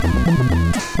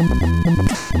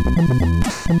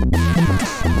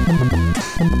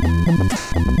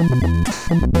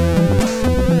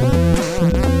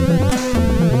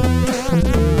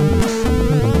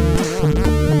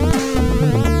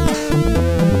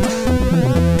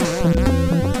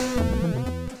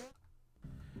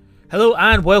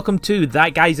and welcome to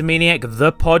That Guy's a Maniac,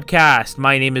 the podcast.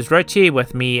 My name is Richie,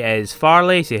 with me is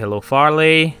Farley. Say hello,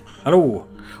 Farley. Hello.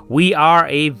 We are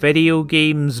a video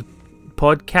games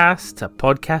podcast, a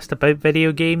podcast about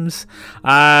video games.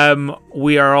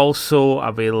 We are also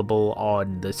available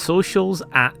on the socials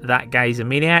at That Guy's a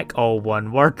Maniac, all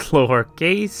one word,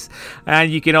 lowercase. And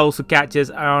you can also catch us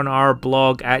on our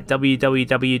blog at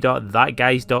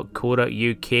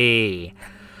www.thatguys.co.uk.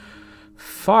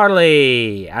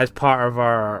 Farley, as part of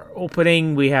our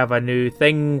opening, we have a new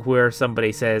thing where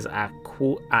somebody says a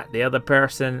quote at the other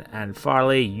person, and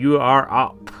Farley, you are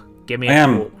up. Give me a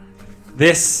quote.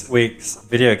 This week's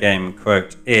video game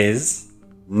quote is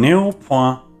 "Nil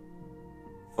point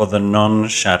for the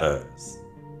non-shadows."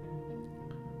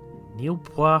 Nil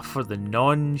point for the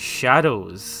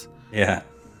non-shadows. Yeah.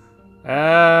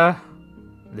 The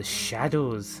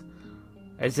shadows.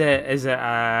 Is it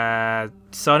a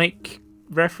Sonic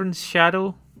reference,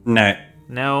 Shadow? No.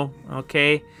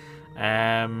 Okay.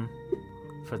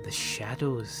 For the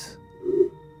shadows.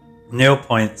 Nil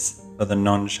points for the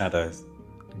non-shadows.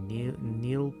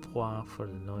 Nil point for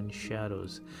the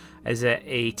non-shadows. Is it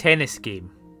a tennis game?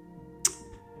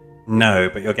 No,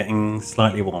 but you're getting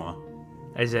slightly warmer.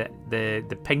 Is it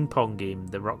the ping pong game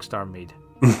that Rockstar made?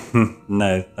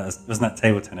 No, wasn't that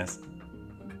table tennis?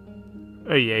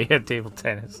 Oh yeah, you had table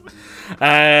tennis.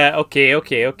 Okay.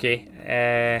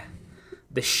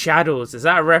 The Shadows, is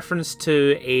that a reference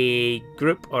to a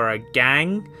group or a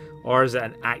gang, or is it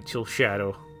an actual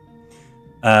shadow?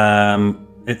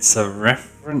 It's a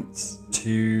reference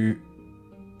to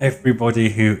everybody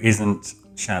who isn't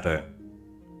Shadow.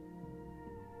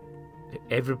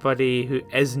 Everybody who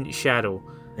isn't Shadow.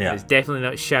 Yeah. It's definitely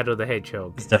not Shadow the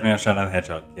Hedgehog. It's definitely not Shadow the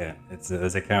Hedgehog, yeah.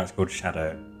 There's a character called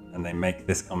Shadow, and they make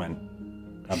this comment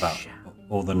about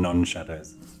all the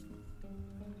non-shadows.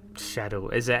 Shadow.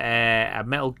 Is it a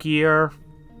Metal Gear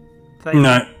thing?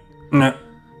 No.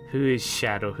 Who is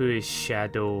Shadow?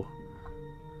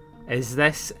 Is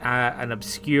this an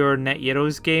obscure Net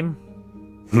Heroes game?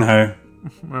 No.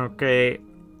 Okay.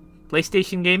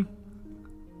 PlayStation game?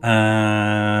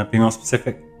 Be more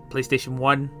specific. PlayStation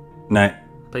 1? No.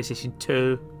 PlayStation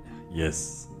 2?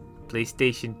 Yes.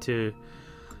 PlayStation 2.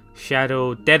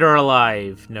 Shadow, Dead or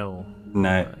Alive? No.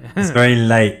 No. It's very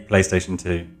late PlayStation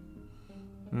 2.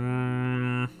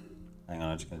 Hang on,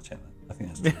 I'm just going to check that. I think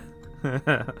that's true.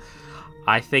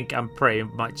 I think I'm pretty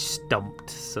much stumped,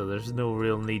 so there's no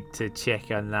real need to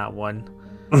check on that one.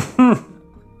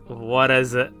 What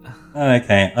is it?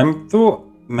 Okay, I thought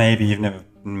maybe you've never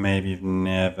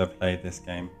played this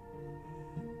game.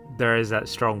 There is that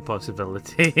strong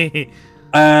possibility.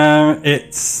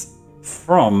 It's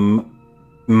from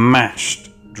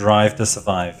Mashed Drive to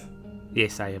Survive.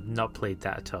 Yes, I have not played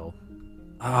that at all.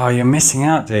 Oh, you're missing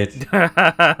out, dude.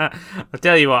 I'll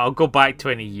tell you what, I'll go back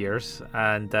 20 years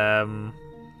and... you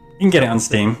can get it on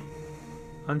Steam.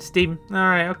 On Steam?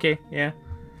 Alright, okay, yeah.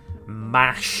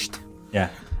 Mashed.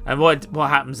 Yeah. And what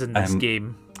happens in this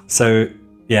game? So,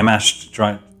 yeah, Mashed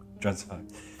Drive to Survive.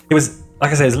 It was,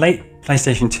 like I said, it was late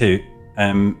PlayStation 2.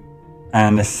 And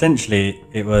essentially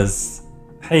it was,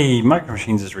 hey, Micro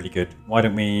Machines is really good. Why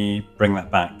don't we bring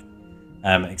that back?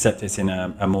 Except it's in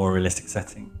a more realistic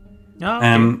setting. Oh, okay.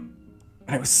 And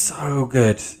it was so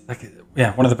good.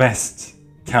 One of the best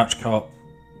couch co-op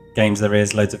games there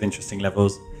is. Loads of interesting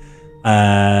levels,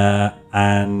 and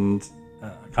kind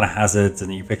of hazards,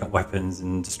 and you pick up weapons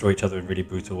and destroy each other in really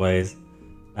brutal ways.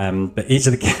 But each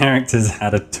of the characters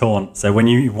had a taunt. So when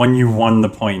you won the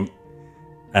point,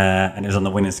 and it was on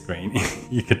the winner screen,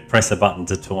 you could press a button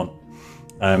to taunt.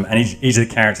 And each of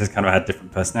the characters kind of had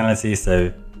different personalities.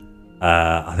 So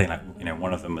I think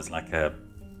one of them was like a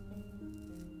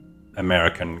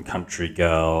American country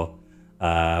girl.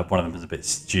 One of them was a bit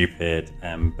stupid,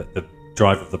 but the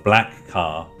driver of the black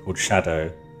car called Shadow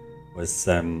was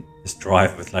this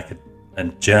driver with like a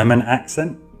German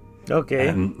accent.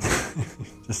 Okay.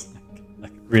 Just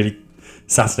like really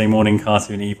Saturday morning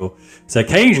cartoon evil. So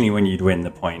occasionally when you'd win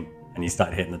the point and you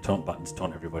started hitting the taunt button to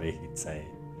taunt everybody, he'd say,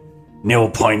 "Nil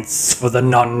points for the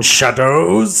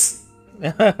non-shadows."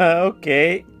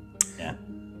 Okay. Yeah.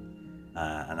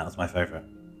 And that was my favourite.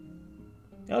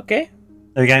 Okay.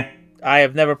 There we go. I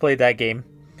have never played that game.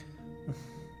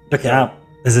 Look it up.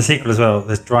 There's a sequel as well.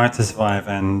 There's Drive to Survive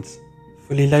and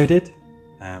Fully Loaded.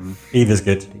 Either's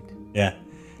good. Yeah.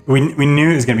 We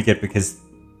knew it was going to be good because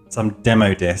some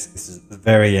demo disc, this is the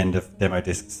very end of demo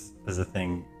discs as a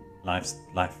thing, life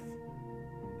hack?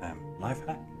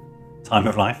 Time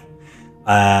of Life.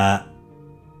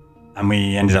 And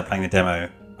we ended up playing the demo.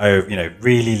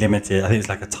 Really limited. I think it's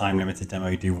like a time limited demo.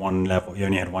 You do one level. You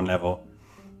only had one level.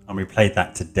 and we played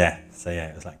that to death. So yeah,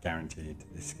 it was like guaranteed.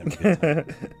 This is going to be a good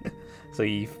time. So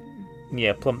you,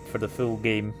 plumped for the full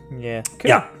game. Yeah,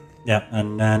 cool. Yeah,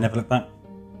 and never look back.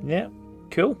 Yeah,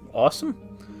 cool, awesome.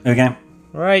 Okay.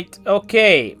 Right,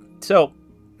 okay. So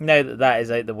now that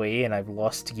is out the way, and I've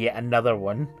lost yet another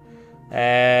one.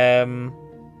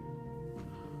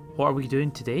 What are we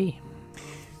doing today?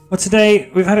 Well, today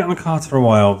we've had it on the cards for a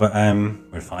while, but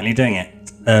we're finally doing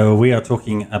it. We are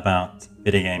talking about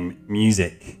video game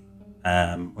music,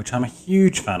 which I'm a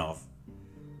huge fan of.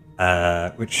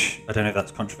 Which I don't know if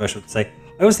that's controversial to say.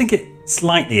 I always think it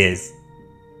slightly is,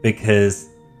 because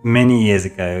many years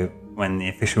ago, when the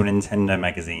official Nintendo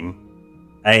magazine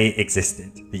A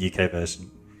existed, the UK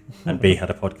version, and B had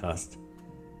a podcast,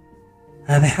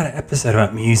 they had an episode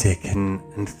about music,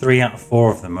 and 3 out of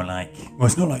 4 of them were like, well,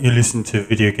 it's not like you listen to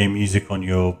video game music on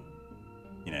your,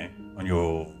 on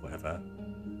your whatever.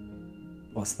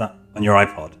 What's that? On your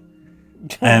iPod.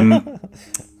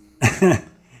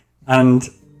 And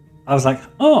I was like,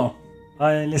 oh,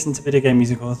 I listen to video game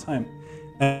music all the time.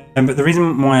 But the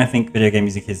reason why I think video game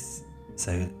music is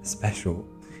so special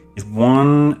is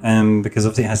one, because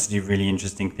obviously it has to do really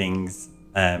interesting things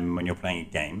when you're playing a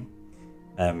game.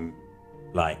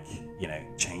 Like,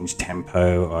 change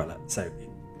tempo, or so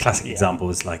classic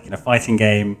examples, like in a fighting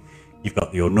game, you've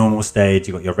got your normal stage,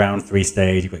 you've got your round 3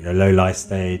 stage, you've got your low life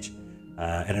stage.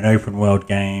 In an open world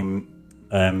game,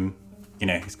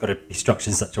 it's got to be structured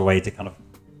in such a way to kind of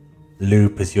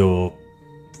loop as you're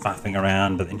faffing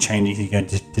around, but then changing as you go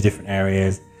to different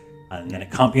areas. And then it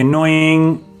can't be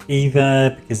annoying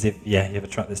either, because if you have a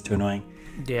track that's too annoying.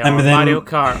 Yeah, or Mario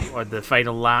Kart, or the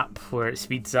final lap where it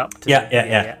speeds up to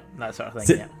that sort of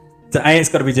thing. So A, it's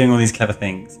got to be doing all these clever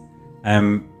things,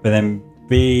 but then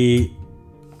B,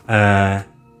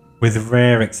 with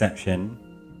rare exception,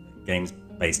 games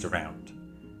based around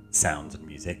sounds and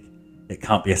music, it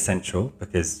can't be essential,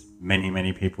 because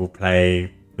many people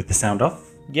play with the sound off.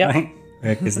 Yeah, right?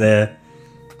 Because they're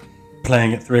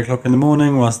playing at 3 o'clock in the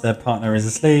morning whilst their partner is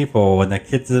asleep, or when their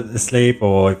kids are asleep,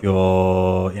 or if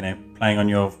you're playing on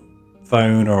your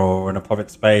phone or in a public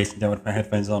space, you don't want to put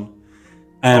headphones on.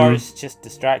 Or it's just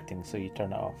distracting, so you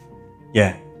turn it off.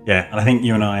 Yeah. And I think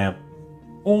you and I are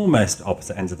almost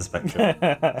opposite ends of the spectrum,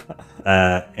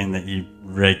 in that you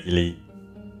regularly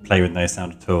play with no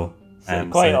sound at all. So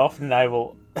quite often I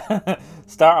will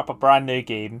start up a brand new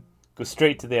game, go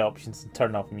straight to the options and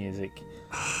turn off music.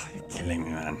 You're killing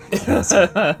me, man. So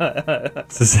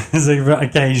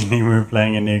occasionally we're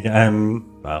playing a new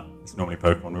game. Well, it's normally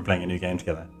Pokemon. We're playing a new game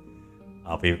together.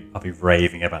 I'll be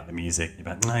raving about the music. You're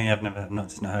like, no, I've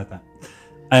not heard that.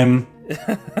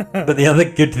 But the other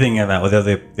good thing about, or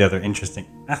the other interesting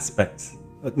aspect.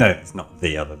 No, it's not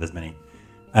the other. There's many.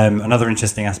 Another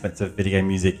interesting aspect of video game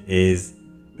music is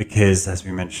because, as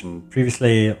we mentioned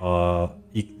previously,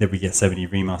 that we get so many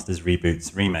remasters,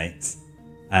 reboots, remakes.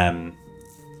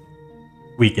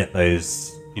 We get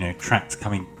those, tracks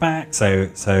coming back. So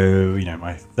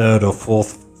my third or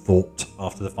fourth thought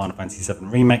after the Final Fantasy VII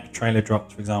Remake trailer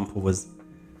dropped, for example, was,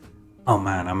 oh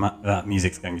man, that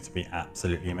music's going to be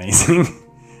absolutely amazing.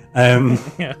 So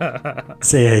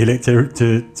yeah, you look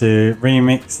to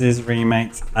remixes,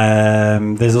 remakes.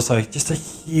 There's also just a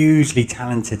hugely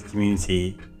talented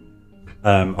community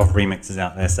of remixes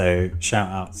out there. So shout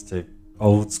outs to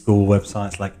old school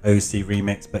websites like OC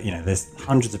Remix, but there's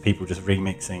hundreds of people just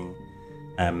remixing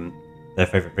their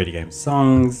favorite video game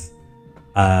songs,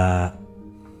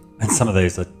 and some of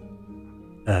those are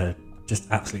just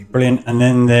absolutely brilliant. And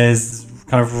then there's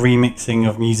kind of remixing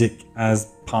of music as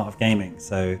part of gaming.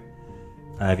 So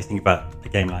if you think about a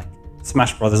game like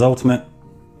Smash Brothers Ultimate,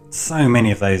 so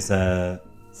many of those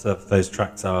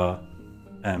tracks are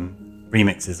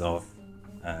remixes of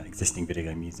existing video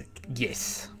game music.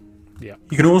 Yes. Yeah.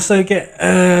 You can also get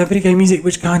video game music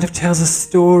which kind of tells a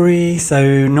story.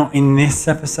 So not in this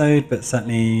episode, but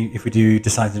certainly if we do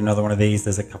decide to do another one of these,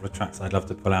 there's a couple of tracks I'd love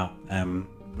to pull out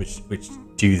which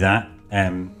do that.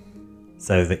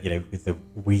 So that with the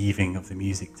weaving of the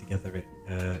music together,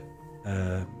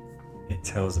 it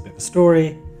tells a bit of a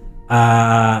story.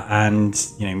 And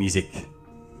music.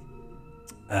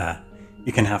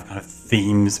 You can have kind of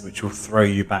themes which will throw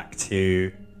you back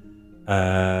to.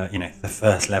 The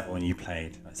first level when you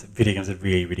played. So video games are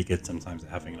really, really good sometimes at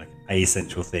having like a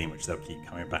central theme which they'll keep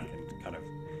coming back and kind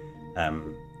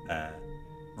of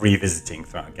revisiting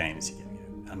throughout games. You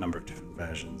get a number of different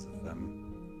versions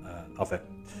of it.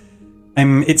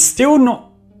 It's still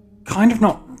not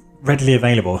readily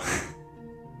available.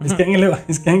 It's getting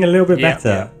a little bit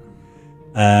better.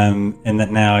 In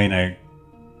that now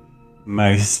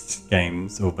most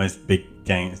games, or most big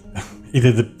games,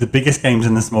 either the biggest games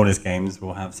and the smallest games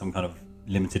will have some kind of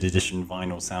limited edition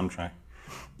vinyl soundtrack.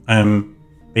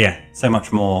 But yeah, so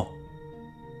much more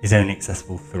is only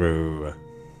accessible through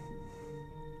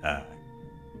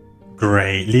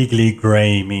legally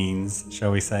grey means,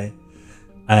 shall we say.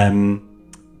 And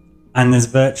there's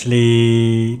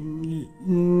virtually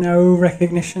no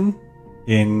recognition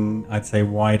in, I'd say,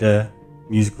 wider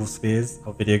musical spheres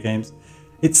of video games.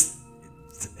 It's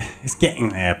getting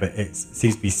there, but it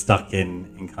seems to be stuck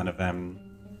in kind of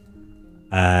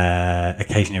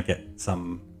occasionally you'll get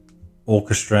some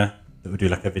orchestra that will do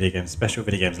like a special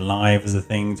video games live as a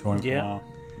thing touring for a while.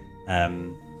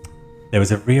 There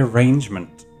was a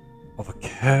rearrangement of a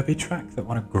Kirby track that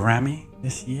won a Grammy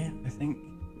this year, I think.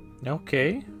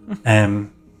 Okay.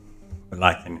 But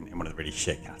like in one of the really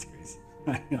shit categories,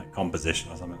 like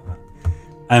composition or something like that.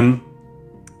 And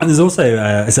there's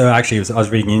also so actually I was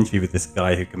reading an interview with this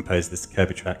guy who composed this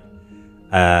Kirby track,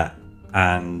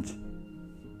 and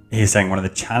he was saying one of the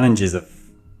challenges of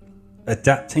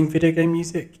adapting video game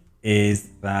music is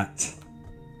that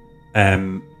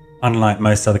unlike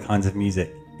most other kinds of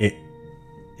music,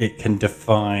 it can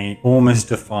almost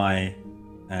defy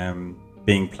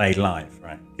being played live,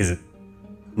 right? Because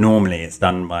normally it's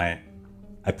done by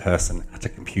a person at a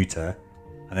computer,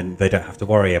 and then they don't have to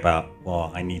worry about,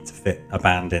 well, I need to fit a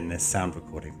band in this sound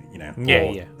recording, you know?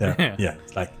 Yeah.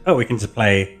 It's like, oh, we can just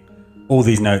play all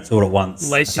these notes all at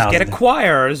once. Let's just get a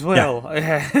choir as well.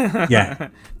 Yeah.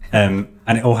 And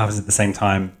it all happens at the same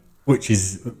time, which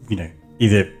is, you know,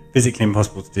 either physically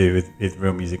impossible to do with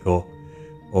real music, or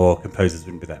composers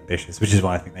wouldn't be that ambitious, which is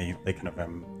why I think they kind of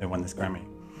they won this Grammy.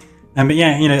 But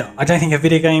yeah, you know, I don't think a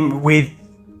video game with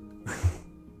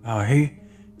can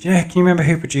you remember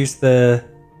who produced that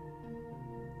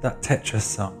Tetris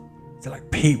song? Is it like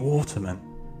Pete Waterman?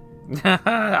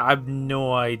 I have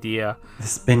no idea. The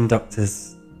Spin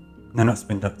Doctors. No, not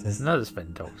Spin Doctors. Not the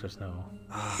Spin Doctors, no.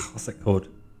 What's it called?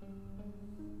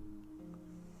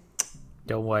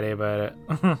 Don't worry about it.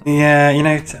 Yeah, you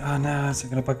know, no, it's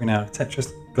going to bug me now.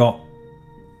 Tetris got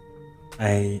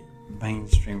a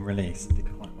mainstream release and did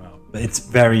quite well, but it's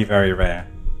very, very rare.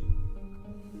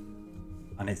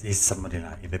 And it is somebody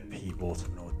like either Pete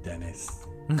Waterman or Dennis.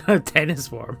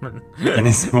 Dennis Waterman.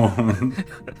 Dennis Waterman.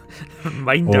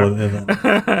 Minder.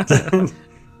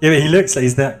 Yeah, but he looks like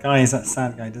he's that guy. He's that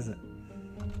sad guy, does it?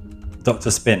 Dr.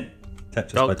 Spin.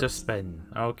 Tetris Dr. Spin.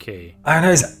 Okay. I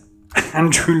know, it's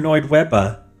Andrew Lloyd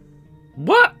Webber.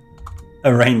 What?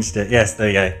 Arranged it. Yes, there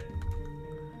you go.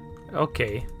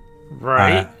 Okay.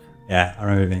 Right. Yeah, I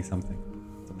remember it being something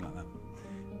like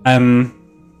that.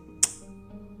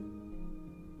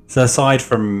 So aside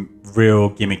from real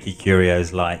gimmicky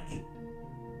curios like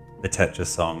the Tetris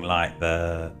song, like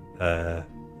the do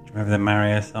you remember the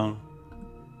Mario song?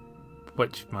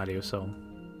 Which Mario song?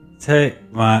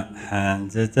 Take my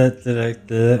hand.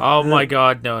 Oh my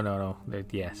god, no.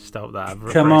 Yeah, stop that.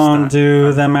 Come on,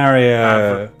 do the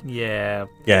Mario. Yeah.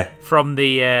 From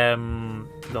the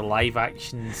live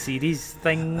action series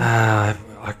thing. I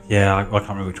can't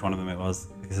remember which one of them it was,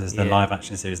 because there's the live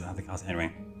action series that had the cast.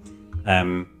 Anyway,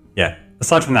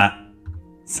 aside from that,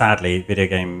 sadly, video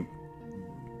game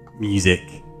music,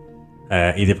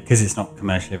 either because it's not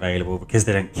commercially available, because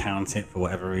they don't count it for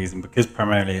whatever reason, because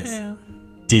primarily it's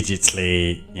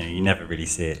digitally, you know, you never really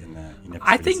see it in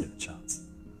the charts.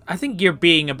 I think you're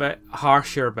being a bit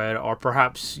harsher about it, or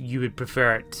perhaps you would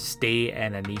prefer it to stay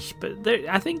in a niche. But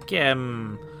I think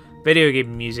video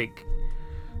game music,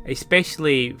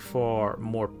 especially for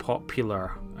more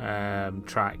popular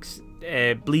tracks,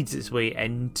 bleeds its way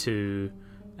into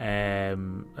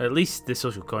at least the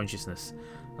social consciousness.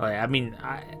 I mean,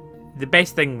 the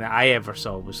best thing that I ever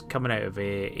saw was coming out of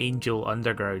Angel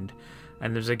Underground,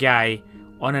 and there's a guy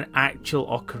on an actual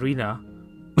ocarina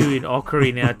doing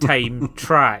Ocarina of Time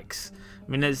tracks. I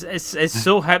mean, it's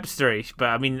so hipsterish, but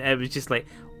I mean, it was just like,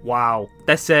 wow,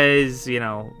 this is, you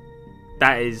know,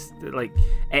 that is like,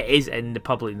 it is in the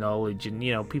public knowledge, and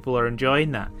you know, people are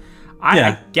enjoying that.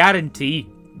 I guarantee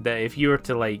that if you were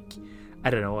to, like, I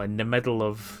don't know, in the middle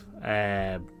of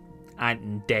Ant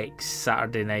and Dec's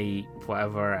Saturday night,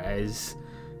 whatever it is,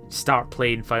 start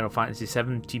playing Final Fantasy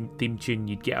VII theme tune,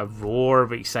 you'd get a roar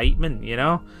of excitement, you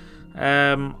know.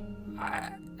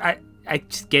 I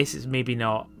just guess it's maybe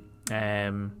not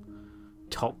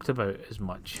talked about as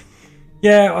much.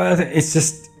 Yeah, I think it's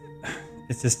just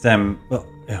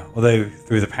although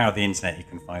through the power of the internet you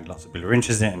can find lots of people who are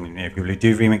interested, and you know, people who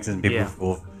do remixes, and people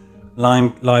for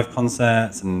live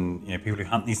concerts, and you know, people who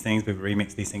hunt these things, people who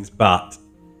remix these things, but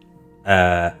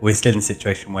we're still in a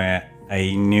situation where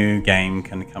a new game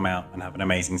can come out and have an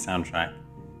amazing soundtrack,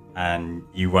 and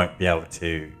you won't be able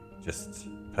to just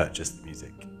purchase the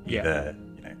music, Yeah. either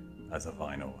as a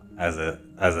vinyl, as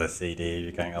a CD,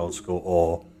 you're going old school,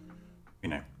 or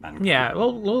man. Yeah,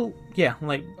 well, yeah,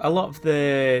 like a lot of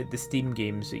the Steam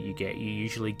games that you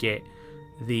usually get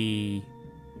the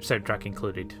soundtrack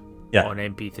included on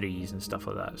MP3s and stuff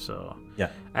like that. So yeah,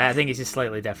 I think it's just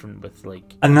slightly different with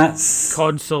like and that's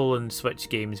console and Switch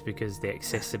games because the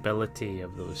accessibility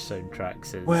of those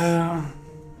soundtracks is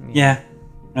yeah.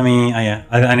 I mean,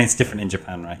 and it's different in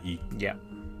Japan, right?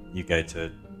 You go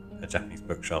to a Japanese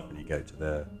bookshop and you go to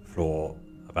the floor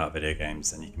about video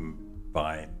games, and you can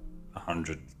buy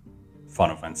 100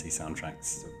 Final Fantasy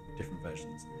soundtracks of different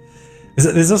versions.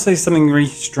 There's also something really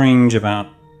strange about,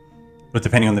 well,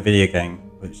 depending on the video game,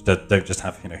 which don't just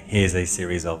have here's a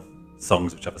series of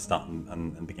songs which have a start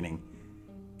and beginning.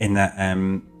 In that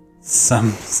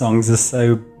some songs are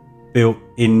so built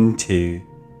into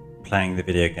playing the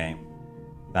video game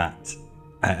that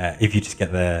if you just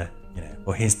get the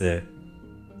well, here's the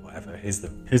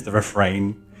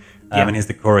refrain. And here's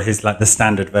the chorus. Here's like the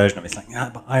standard version of it. It's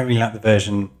like, but I really like the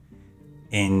version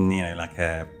in like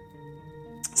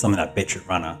something like Bit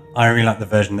Runner. I really like the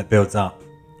version that builds up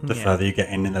the further you get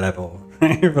in the level.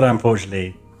 But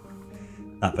unfortunately,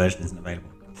 that version isn't available.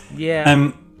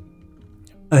 Yeah.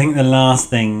 I think the last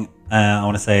thing I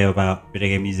want to say about video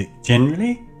game music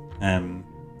generally,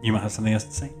 you might have something else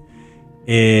to say,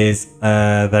 is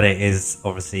that it is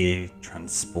obviously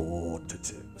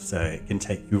transportative. So it can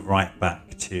take you right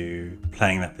back to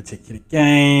playing that particular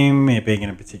game, it being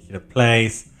in a particular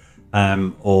place,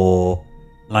 or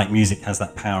like music has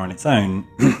that power on its own,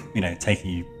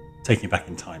 taking you back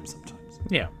in time sometimes.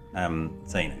 Yeah.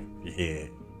 So you hear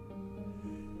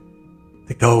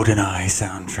the GoldenEye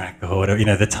soundtrack or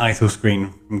whatever, the title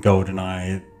screen from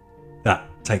GoldenEye, that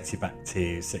takes you back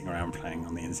to sitting around playing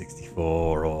on the N64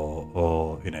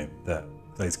 or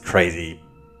those crazy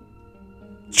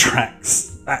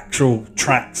actual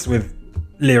tracks with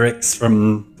lyrics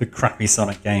from the crappy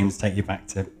Sonic games take you back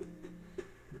to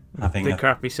having the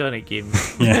crappy Sonic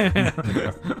games.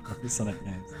 the crappy Sonic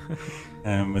games.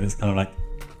 But it's kind of like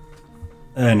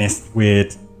earnest,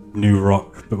 weird new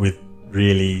rock, but with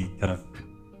really kind of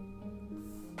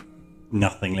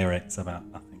nothing lyrics about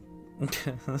nothing.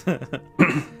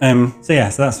 So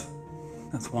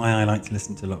that's why I like to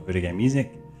listen to a lot of video game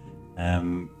music.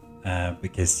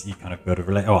 Because you kind of build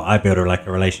I build a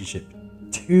relationship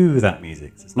to that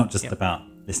music. So it's not just about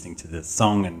listening to the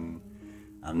song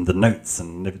and the notes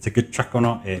and if it's a good track or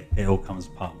not. It all comes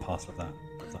part and parcel of that.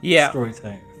 Like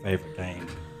storytelling, favorite game.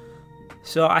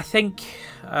 So I think,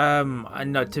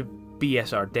 and not to be a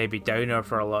sort of Debbie Downer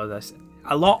for a lot of this,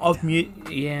 a lot of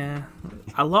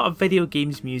video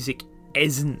games music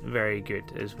isn't very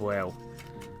good as well.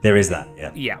 There is that,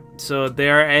 Yeah, so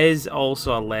there is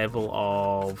also a level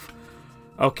of,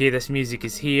 okay, this music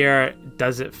is here,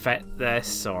 does it fit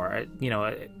this? Or,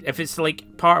 if it's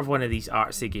like part of one of these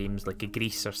artsy games, like a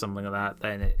Grease or something like that,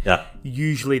 then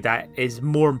usually that is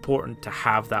more important to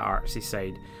have that artsy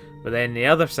side. But then the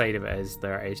other side of it is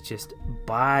there is just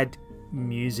bad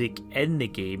music in the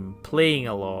game, playing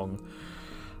along.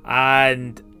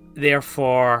 And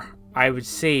therefore, I would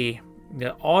say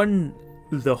that on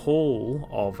the whole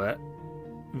of it,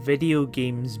 video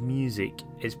games music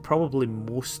is probably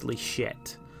mostly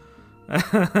shit.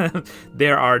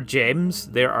 There are gems,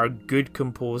 there are good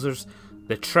composers.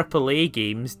 The AAA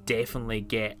games definitely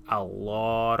get a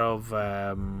lot of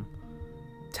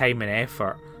time and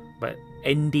effort, but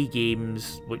indie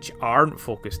games which aren't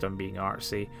focused on being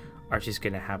artsy are just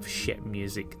going to have shit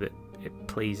music that it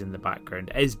plays in the background.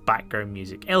 It is background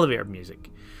music, elevator music.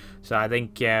 So I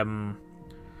think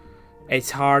it's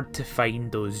hard to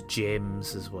find those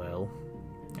gems as well.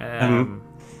 And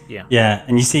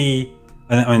you see,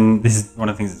 I mean, this is one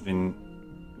of the things that's been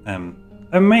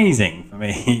amazing for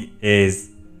me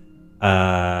is,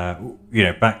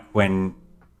 back when,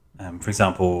 for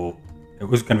example, it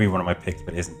was going to be one of my picks,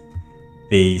 but it isn't.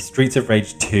 The Streets of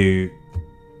Rage 2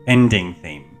 ending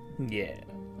theme. Yeah.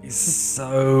 Is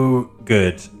so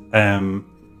good.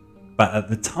 But at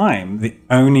the time, the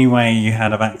only way you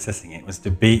had of accessing it was to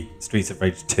beat Streets of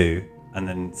Rage 2 and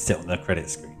then sit on the credit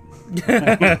screen.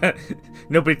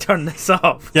 Nobody turned this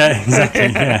off. Yeah, exactly.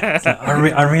 Yeah. It's like,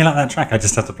 I really like that track. I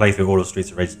just have to play through all of Streets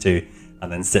of Rage 2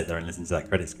 and then sit there and listen to that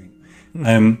credit screen.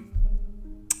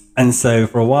 And so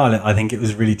for a while, I think it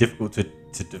was really difficult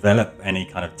to develop any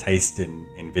kind of taste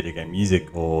in video game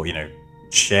music or,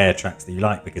 share tracks that you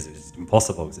like because it was just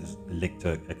impossible because it was linked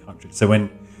to a cartridge. So when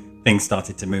things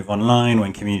started to move online,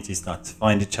 when communities started to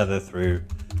find each other through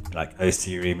like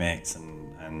OC Remix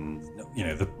and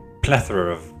the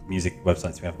plethora of music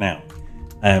websites we have now,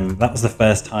 that was the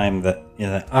first time that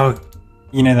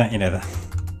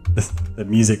the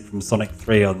music from Sonic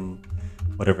 3 on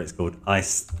whatever it's called,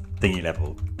 Ice Thingy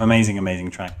Level.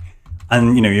 Amazing track.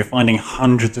 And you're finding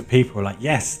hundreds of people are like,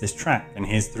 yes, this track, and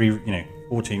here's 14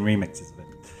 remixes of it.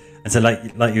 And so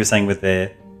like you were saying with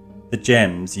the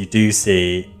gems, you do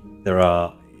see there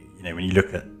are, when you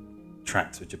look at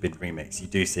tracks which have been remixed, you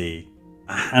do see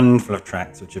a handful of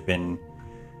tracks which have been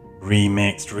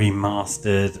remixed,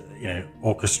 remastered,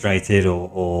 orchestrated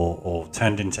or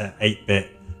turned into 8-bit.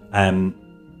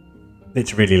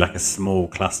 It's really like a small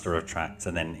cluster of tracks,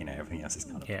 and then everything else is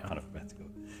kind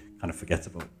of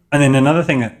forgettable. And then another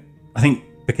thing that I think,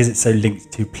 because it's so linked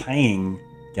to playing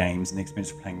games and the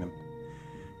experience of playing them,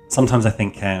 sometimes I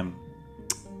think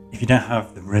if you don't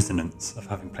have the resonance of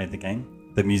having played the game,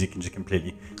 the music can just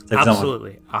completely. So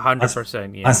absolutely,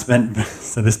 100%. Yeah. I spent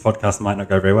so this podcast might not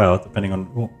go very well depending on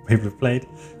what people have played.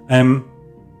 I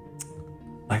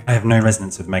have no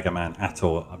resonance with Mega Man at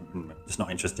all. I'm just not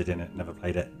interested in it. Never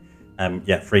played it.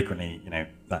 Yet frequently,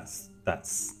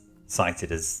 that's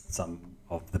cited as some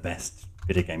of the best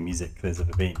video game music there's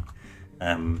ever been.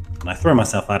 And I throw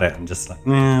myself at it and just like,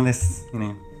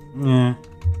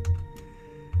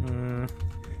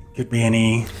 could be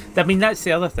any. I mean, that's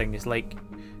the other thing is like,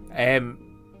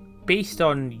 based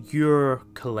on your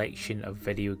collection of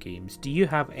video games, do you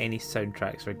have any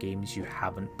soundtracks for games you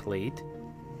haven't played?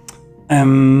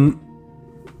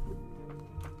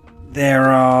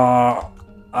 There are.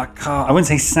 I wouldn't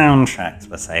say soundtracks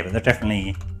per se, but they're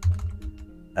definitely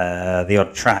the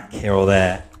odd track here or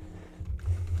there.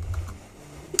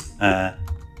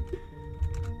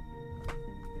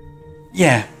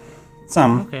 Yeah,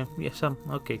 some. Okay, yeah, some.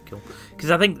 Okay, cool.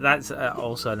 Because I think that's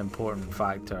also an important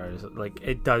factor. Is like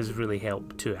it does really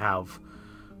help to have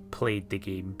played the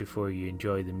game before you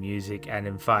enjoy the music, and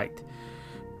in fact,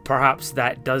 perhaps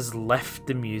that does lift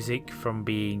the music from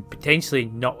being potentially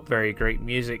not very great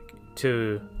music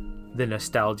to the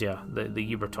nostalgia that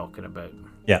you were talking about.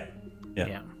 Yeah.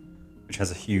 Which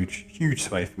has a huge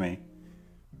sway for me.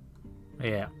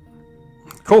 Yeah.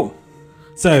 Cool.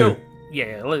 So. Cool.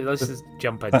 Yeah, let's just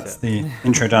jump into That's the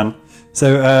intro done.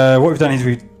 So what we've done is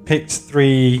we picked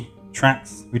 3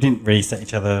 tracks. We didn't really set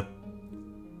each other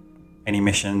any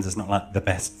missions. It's not like the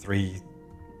best 3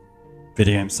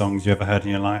 video game songs you ever heard in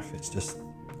your life. It's just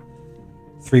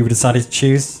 3 we decided to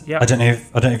choose. Yep. I don't know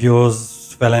if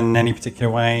yours fell in any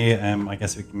particular way. I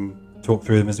guess we can talk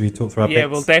through them as we talk through our picks. Yeah,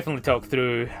 we'll definitely talk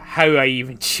through how I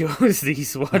even chose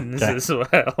these ones as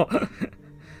well.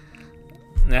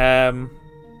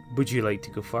 Would you like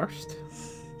to go first?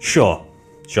 Sure.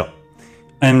 So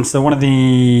one of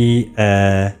the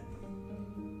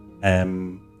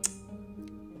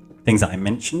things that I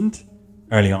mentioned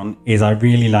early on is I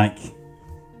really like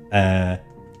the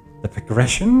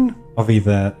progression of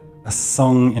either a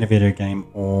song in a video game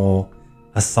or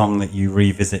a song that you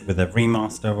revisit with a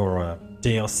remaster or a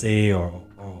DLC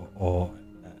or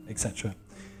etc.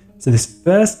 So this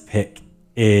first pick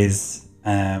is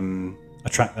a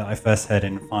track that I first heard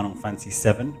in Final Fantasy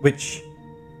VII, which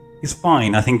is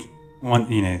fine. I think once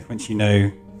you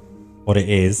know what it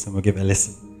is, and we'll give it a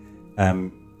listen,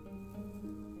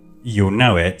 you'll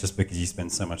know it just because you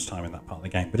spend so much time in that part of the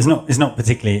game. But it's not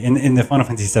particularly in the Final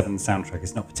Fantasy VII soundtrack.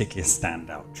 It's not particularly a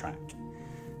standout track,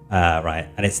 right?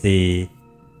 And it's the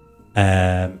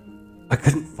I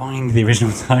couldn't find the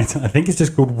original title. I think it's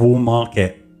just called War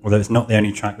Market, although it's not the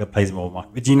only track that plays in War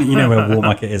Market. But you know where War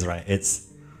Market is, right? It's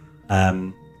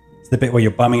the bit where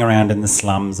you're bumming around in the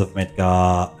slums of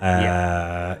Midgar.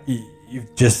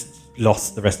 You've just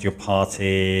lost the rest of your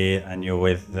party, and you're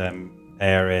with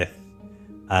Aerith.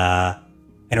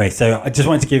 Anyway, so I just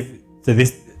wanted to give. So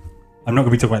this, I'm not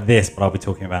going to be talking about this, but I'll be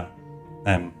talking about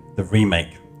the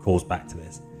remake calls back to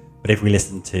this. But if we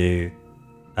listen to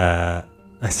a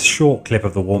short clip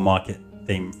of the War Market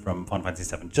theme from Final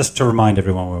Fantasy VII, just to remind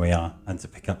everyone where we are and to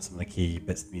pick up some of the key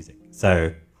bits of music.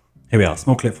 So here we are,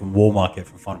 small clip from War Market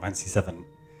from Final Fantasy VII,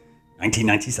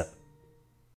 1997.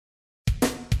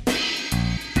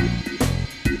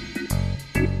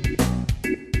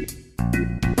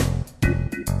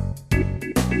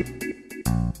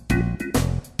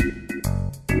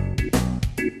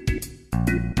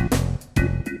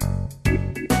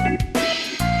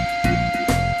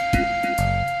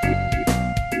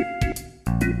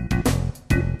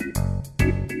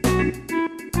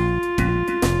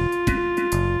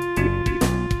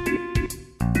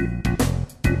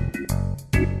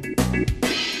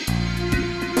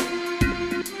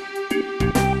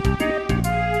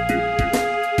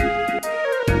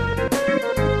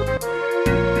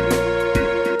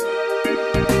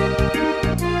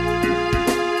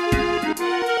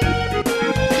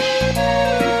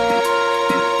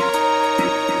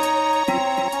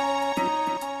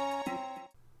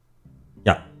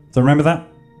 So remember that?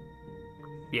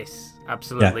 Yes,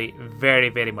 absolutely. Yeah. Very,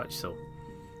 very much so.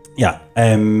 Yeah.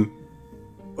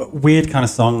 Weird kind of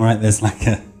song, right? There's like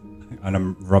and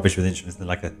I'm rubbish with instruments, there's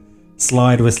like a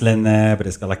slide whistle in there, but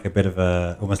it's got like a bit of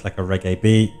almost like a reggae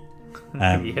beat.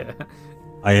 Yeah.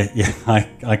 I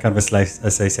kind of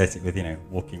associate it with,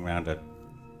 walking around a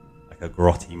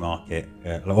grotty market,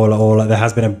 or there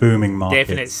has been a booming market.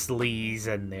 Definite sleaze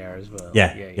in there as well.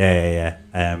 Yeah.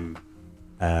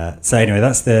 So anyway,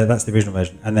 that's the original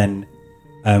version, and then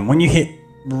when you hit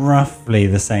roughly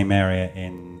the same area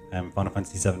in Final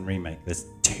Fantasy VII Remake, there's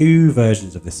two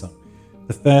versions of this song.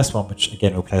 The first one, which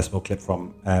again we'll play a small clip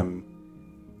from,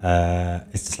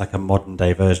 it's just like a modern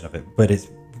day version of it, but it's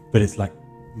like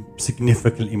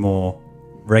significantly more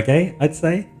reggae, I'd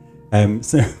say.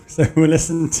 So we'll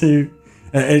listen to.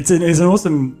 It's an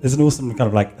awesome kind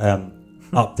of like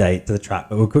update to the track,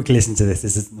 but we'll quickly listen to this.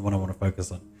 This isn't the one I want to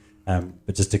focus on,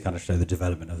 but just to kind of show the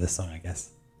development of this song, I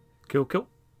guess. Cool.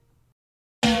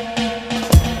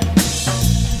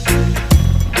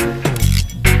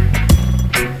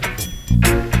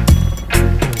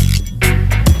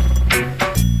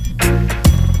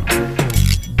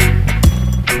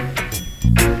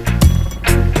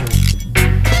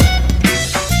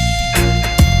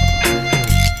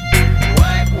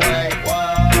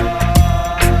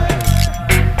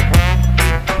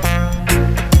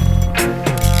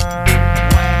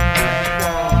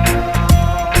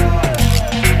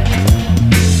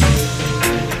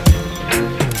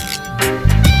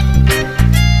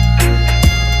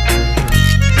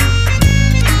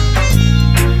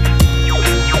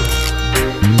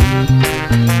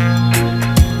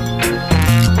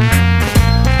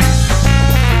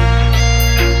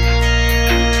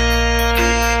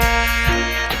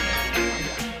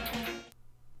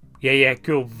 Yeah,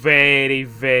 cool. Very,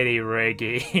 very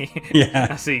reggae. Yeah.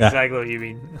 I see exactly what you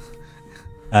mean.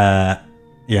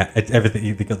 Everything.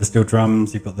 You've got the steel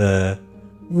drums, you've got the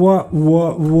what,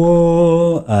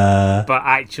 but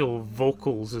actual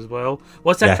vocals as well.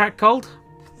 What's that track called?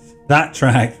 That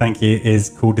track, thank you, is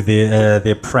called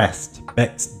the Oppressed,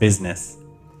 Beck's Business.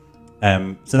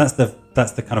 So that's the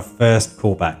kind of first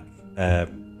callback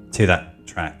to that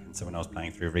track. And so when I was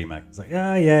playing through Remake, I was like,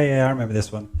 I remember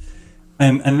this one.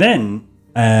 And then,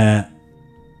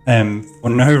 for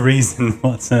no reason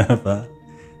whatsoever,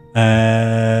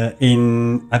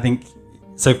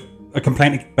 a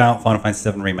complaint about Final Fantasy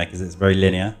VII Remake is it's very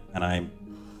linear, and I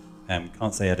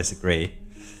can't say I disagree.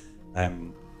 I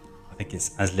think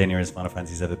it's as linear as Final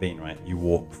Fantasy's ever been, right? You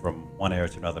walk from one area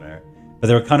to another area. But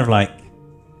there are kind of like,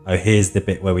 here's the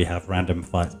bit where we have random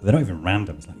fights, but they're not even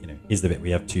random. It's like, here's the bit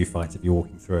we have two fights if you're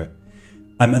walking through it.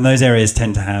 And those areas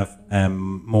tend to have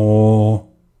more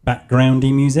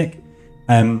backgroundy music.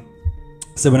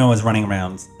 So when I was running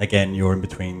around, again, you're in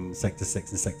between Sector 6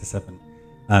 and Sector 7.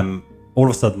 All of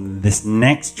a sudden, this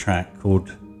next track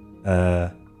called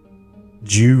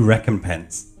Due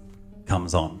Recompense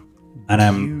comes on.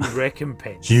 And, Due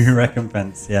Recompense? Due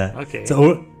Recompense, yeah. Okay.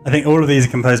 So I think all of these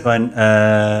are composed by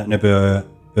Nobuo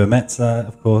Uematsu,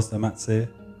 of course, Uematsu.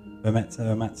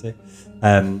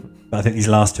 But I think these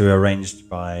last two are arranged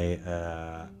by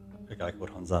a guy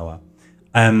called Honzawa.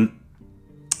 And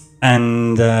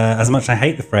as much as I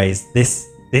hate the phrase, this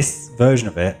version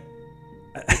of it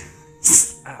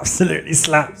absolutely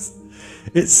slaps.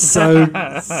 It's so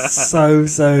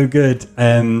good.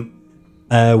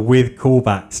 With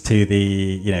callbacks to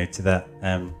the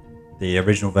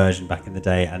original version back in the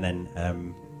day, and then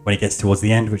when it gets towards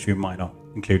the end, which we might not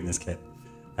include in this clip,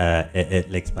 it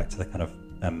links back to the kind of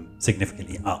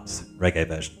significantly upped reggae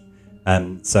version.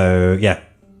 So yeah,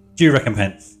 Due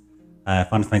Recompense,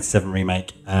 Final Fantasy VII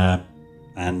Remake,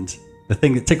 and the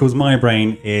thing that tickles my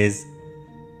brain is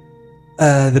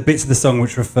the bits of the song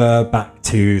which refer back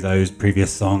to those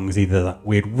previous songs, either that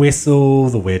weird whistle,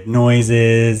 the weird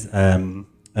noises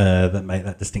that make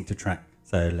that distinctive track.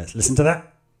 So let's listen to that.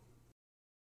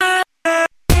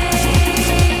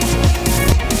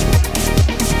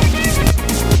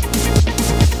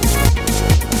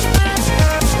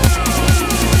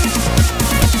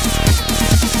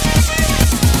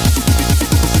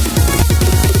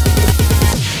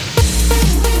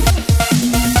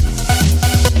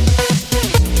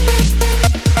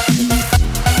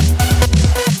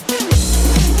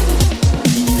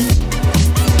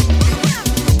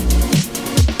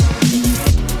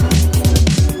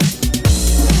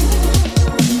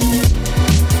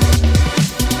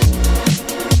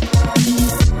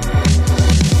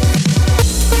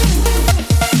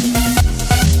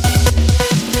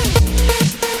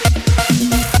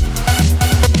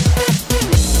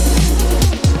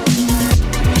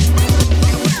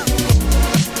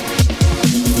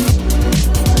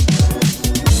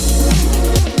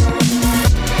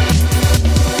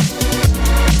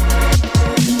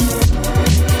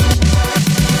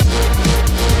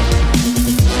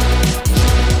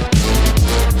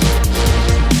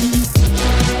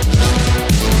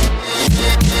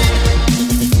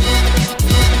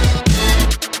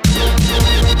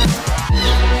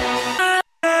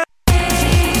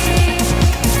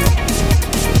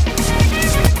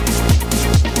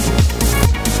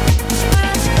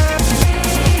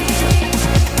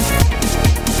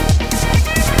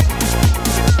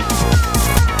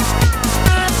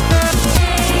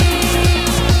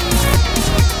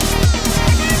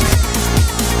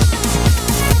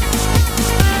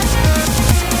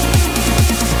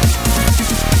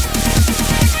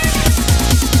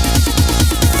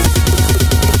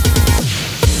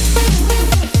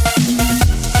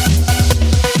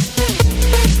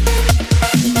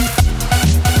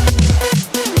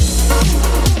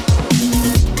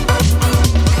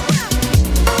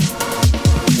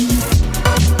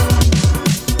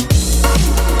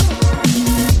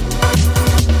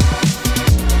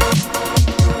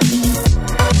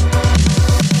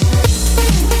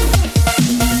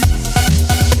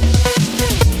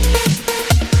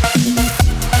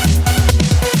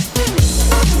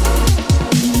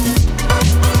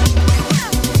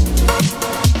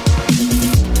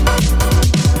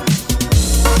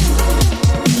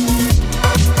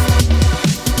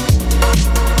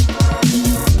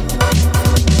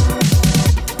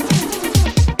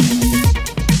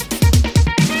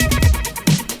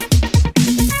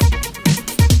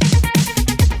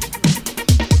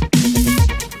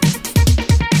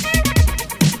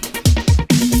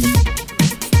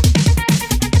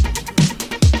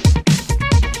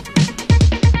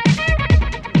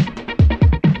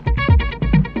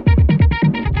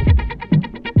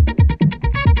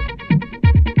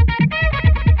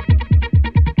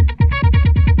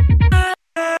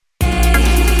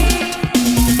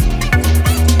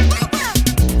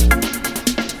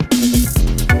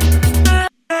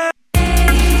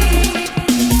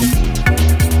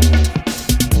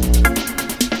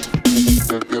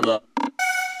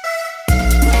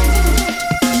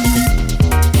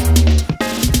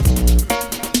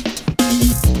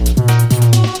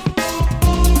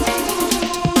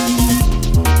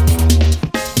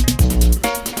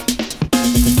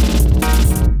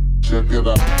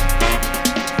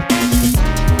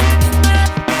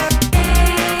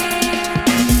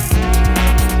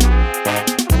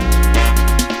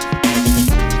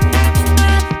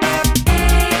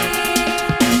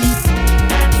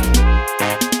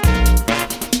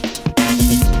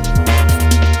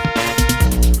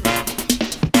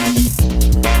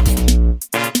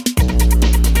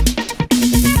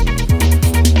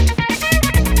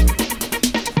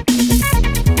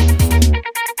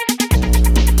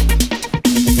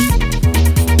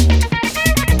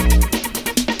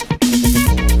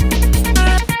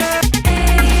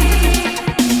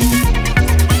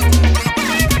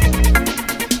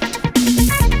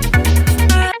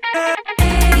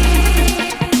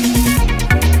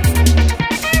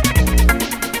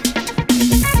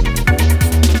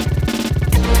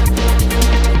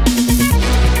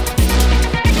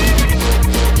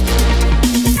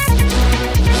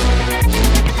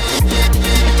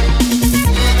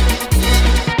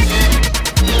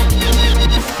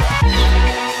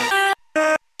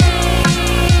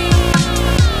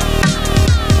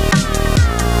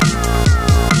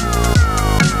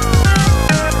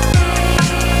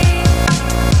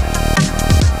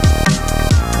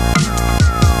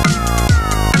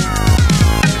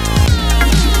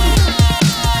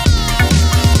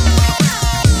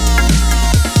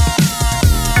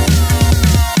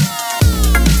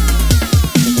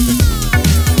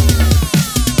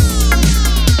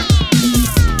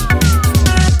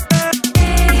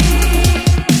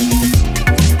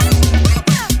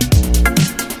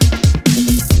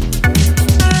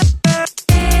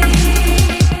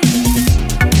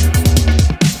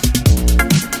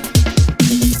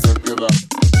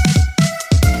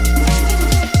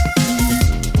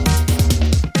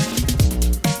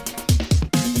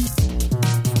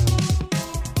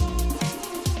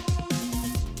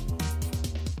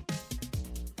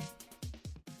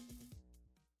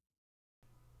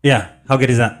 Yeah, how good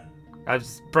is that?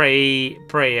 That's pretty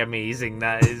amazing.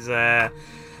 That is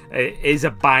it is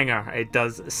a banger. It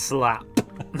does slap.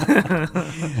 I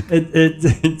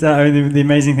mean, the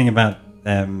amazing thing about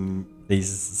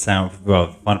these Final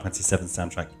Fantasy VII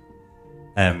soundtrack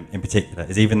in particular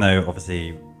is even though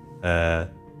obviously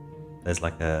there's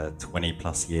like a 20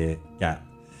 plus year gap.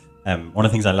 One of the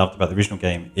things I loved about the original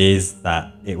game is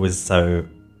that it was so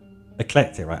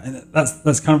eclectic, right? And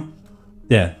that's kind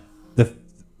of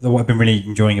what I've been really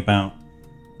enjoying about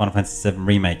Final Fantasy VII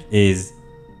Remake is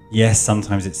yes,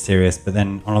 sometimes it's serious, but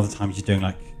then on other times you're doing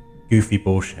like goofy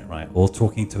bullshit, right? Or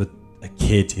talking to a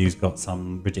kid who's got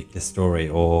some ridiculous story,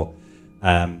 or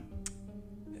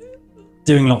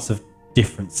doing lots of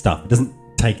different stuff. It doesn't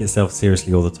take itself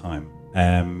seriously all the time,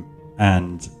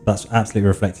 and that's absolutely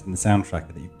reflected in the soundtrack.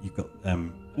 That you've got,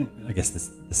 I guess,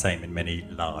 the same in many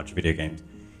large video games.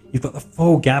 You've got the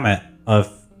full gamut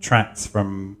of tracks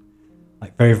from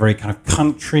like very, very kind of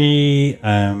country,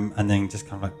 and then just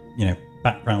kind of like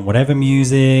background whatever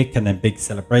music, and then big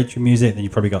celebratory music. Then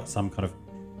you've probably got some kind of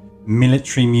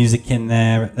military music in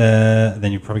there.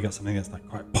 Then you've probably got something that's like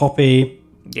quite poppy.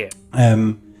 Yeah.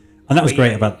 And that was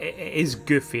great about it is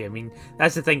goofy. I mean,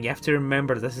 that's the thing. You have to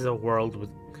remember this is a world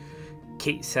with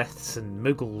Kate Siths and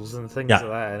Muggles and things like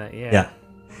that in it. Yeah.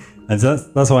 And so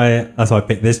that's why I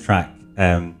picked this track.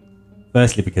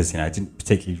 Firstly, because I didn't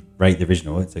particularly rate the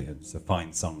original. It's a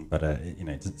fine song, but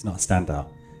it's not a standout.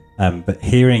 But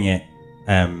hearing it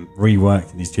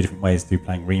reworked in these two different ways through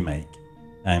playing Remake,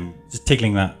 just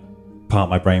tickling that part of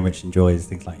my brain which enjoys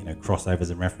things like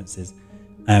crossovers and references.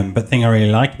 But the thing I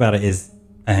really like about it is,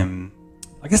 I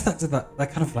guess that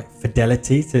kind of like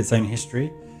fidelity to its own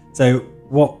history. So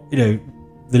what the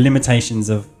limitations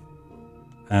of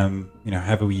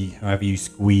however you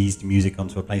squeezed music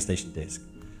onto a PlayStation disc,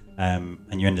 and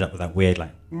you ended up with that weird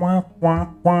like wah wah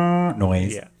wah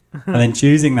noise, and then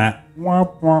choosing that wah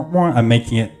wah wah and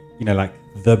making it like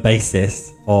the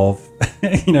basis of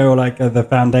or like the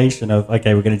foundation of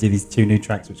okay, we're going to do these two new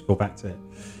tracks which go back to it.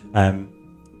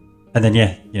 And then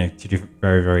two different,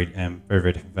 very, very, very,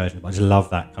 very different versions. But I just love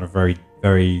that kind of very,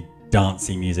 very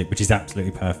dancey music, which is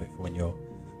absolutely perfect for when you're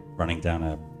running down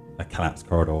a collapsed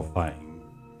corridor fighting.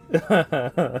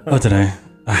 I don't know,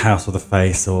 a house with a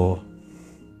face or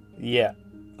a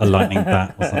lightning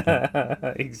bat or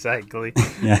something. Exactly.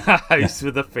 Yeah, a house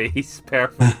with a face,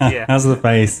 perfect. Yeah. House with a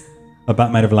face, a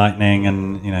bat made of lightning,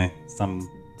 and some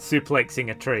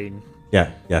suplexing a train.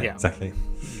 Yeah, exactly.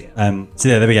 Yeah. So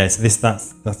there we go. So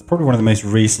that's probably one of the most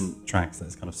recent tracks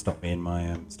that's kind of stopped me in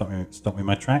my stopped me in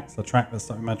my tracks. The track that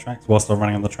stopped me in my tracks whilst I'm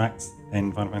running on the tracks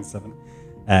in Final Fantasy VII,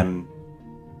 and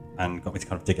got me to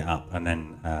kind of dig it up. And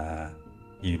then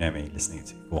me listening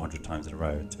to it 400 times in a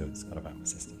row until it's kind of out of my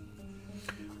system.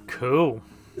 Cool.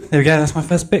 There we go. That's my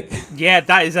first pick. Yeah,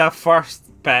 that is our first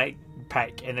pick,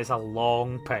 and it's a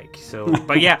long pick. So,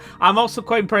 but yeah, I'm also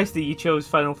quite impressed that you chose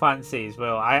Final Fantasy as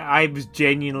well. I was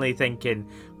genuinely thinking,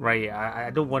 right, I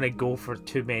don't want to go for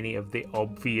too many of the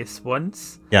obvious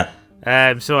ones. Yeah.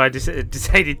 So I just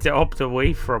decided to opt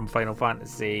away from Final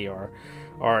Fantasy or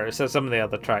so some of the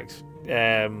other tracks.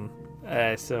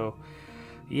 So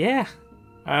yeah.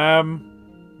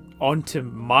 On to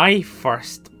my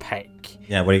first pick.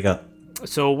 Yeah. What do you got?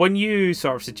 So when you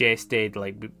sort of suggested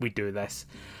like we do this,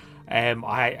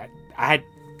 I had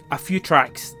a few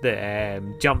tracks that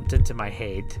jumped into my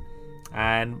head,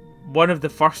 and one of the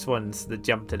first ones that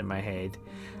jumped into my head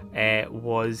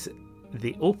was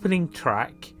the opening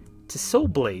track to Soul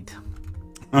Blade.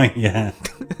 Oh yeah,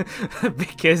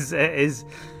 because it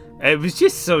was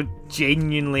just so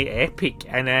genuinely epic,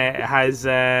 and it has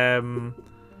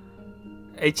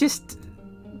it just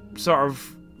sort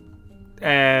of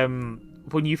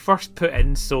when you first put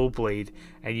in Soul Blade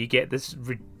and you get this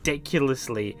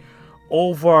ridiculously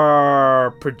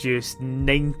overproduced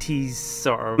 90s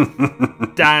sort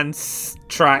of dance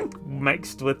track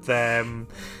mixed with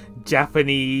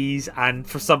Japanese, and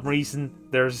for some reason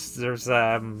there's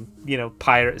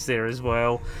pirates there as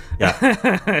well. Yeah.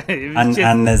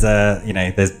 and there's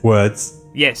there's words.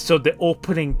 Yes, so the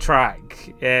opening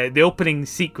track, the opening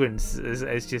sequence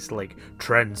is just like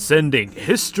transcending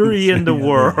history in the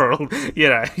world.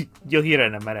 You'll hear it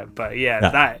in a minute, but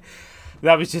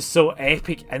that was just so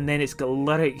epic. And then it's got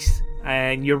lyrics,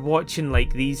 and you're watching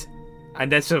like these,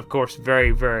 and that's of course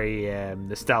very, very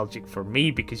nostalgic for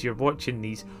me because you're watching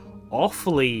these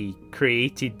awfully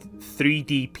created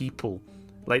 3D people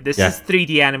Like this Yeah. is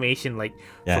 3D animation, like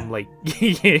Yeah. from like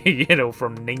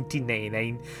from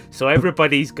 1999. So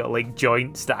everybody's got like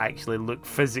joints that actually look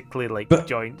physically like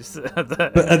joints.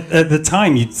 But at the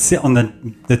time, you'd sit on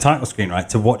the title screen, right,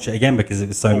 to watch it again because it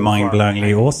was so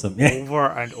mind-blowingly awesome. Yeah.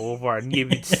 Over and over, and you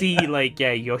would see like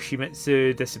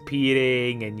Yoshimitsu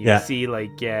disappearing, and you'd see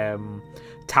like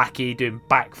Taki doing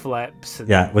backflips. And,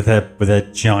 Yeah, with her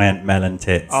giant melon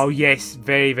tits. oh yes,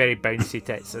 very very bouncy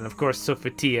tits, and of course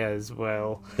Sophia as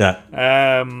well. Yeah.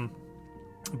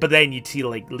 But then you'd see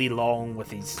like Lee Long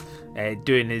with his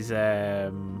doing his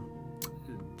sort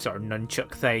of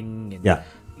nunchuck thing. And,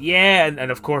 Yeah. and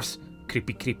of course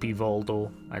creepy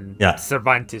Voldo and Yeah.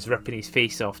 Cervantes ripping his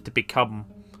face off to become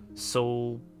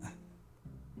Soul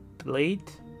Blade.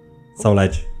 Soul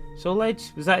Edge. Soul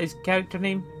Edge, was that his character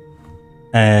name?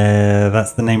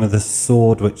 That's the name of the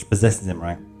sword which possesses him,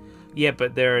 right? Yeah,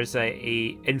 but there's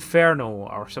a Inferno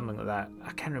or something like that.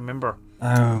 I can't remember.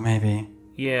 Oh, maybe.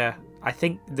 Yeah, I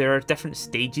think there are different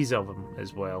stages of him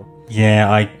as well.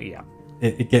 Yeah, Yeah.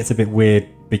 It gets a bit weird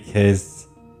because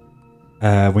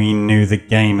we knew the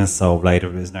game as Soul Blade,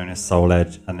 it was known as Soul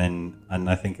Edge, and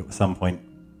I think at some point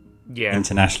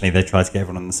internationally they tried to get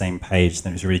everyone on the same page.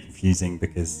 Then it was really confusing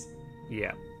because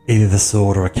either the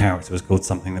sword or a character was called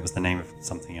something that was the name of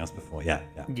something else before. Yeah.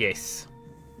 Yes.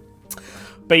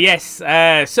 But yes,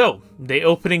 so the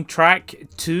opening track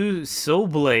to Soul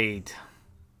Blade.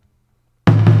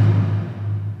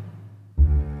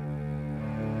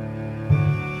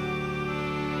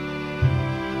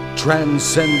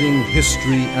 Transcending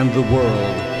history and the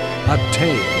world, a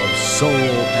tale of soul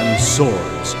and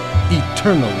swords,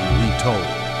 eternally retold.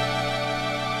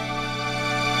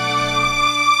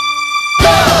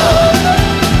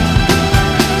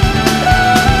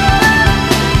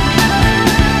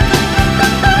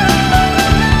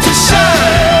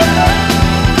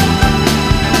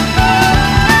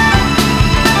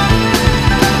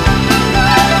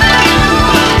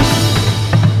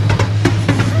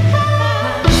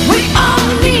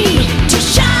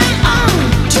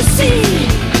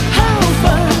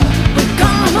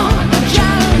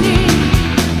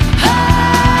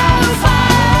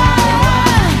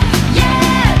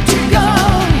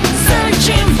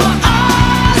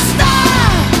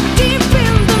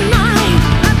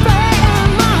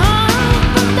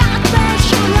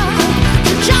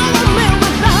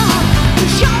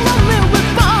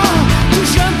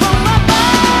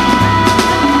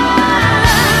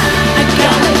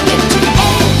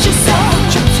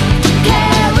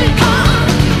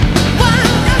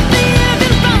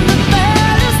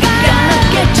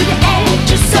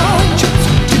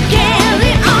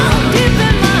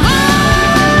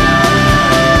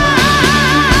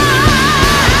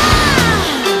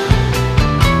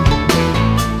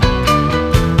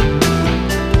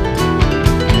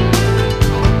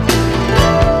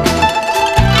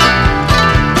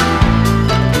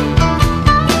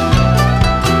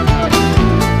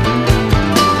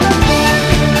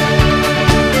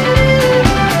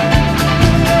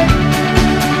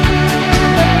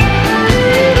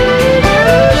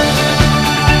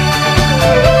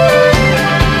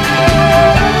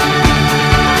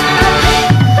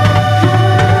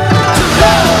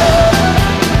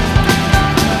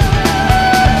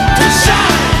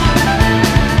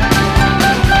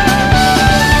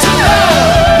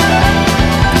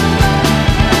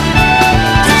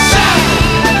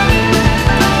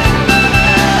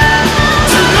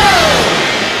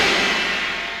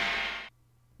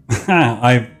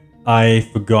 I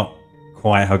forgot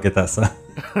quite how good that song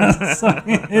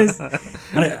is,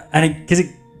 and because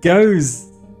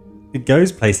it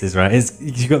goes places, right?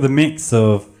 You've got the mix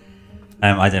of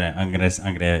I don't know. I'm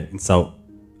gonna insult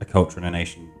a culture and a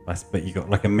nation, but you got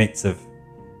like a mix of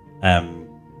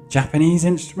Japanese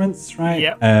instruments, right?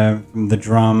 Yep. From the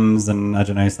drums and I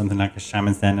don't know, something like a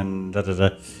shamisen and da da da,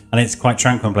 and it's quite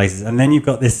tranquil in places. And then you've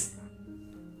got this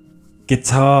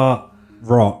guitar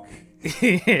rock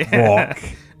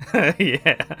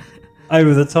yeah.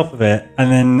 over the top of it,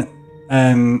 and then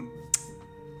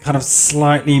kind of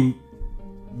slightly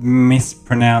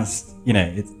mispronounced. You know,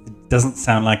 it doesn't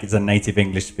sound like it's a native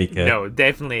English speaker. No, it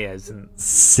definitely isn't.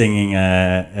 Singing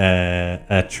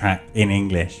a track in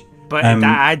English. But that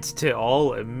adds to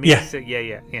all. It makes it,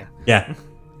 yeah.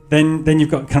 Then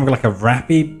you've got kind of like a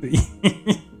rappy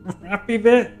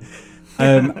bit,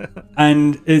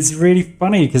 and it's really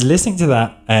funny because listening to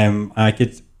that, I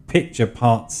could picture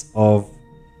parts of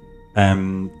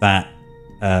that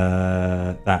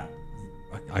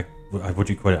what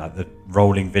do you call it? Like the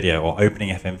rolling video or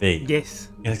opening FMV. Yes.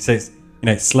 So it's,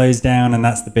 it slows down, and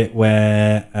that's the bit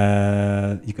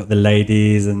where you've got the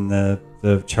ladies and the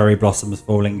the cherry blossoms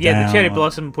falling down. Yeah, the cherry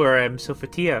blossom where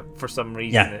Sophia for some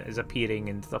reason is appearing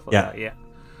and stuff like that.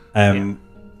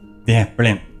 Yeah,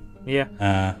 brilliant.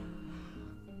 Yeah.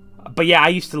 But yeah, I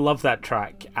used to love that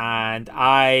track, and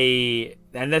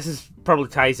this is probably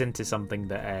ties into something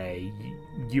that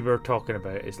you were talking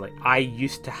about. Is like I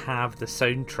used to have the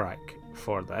soundtrack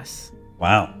for this.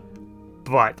 Wow.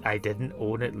 But I didn't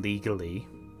own it legally.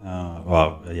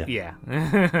 Well, yeah. Yeah.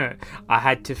 I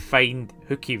had to find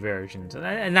hooky versions,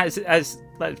 and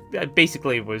that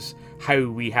basically was how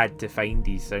we had to find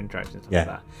these soundtracks and stuff like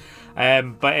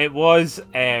that. But it was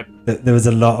there was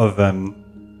a lot of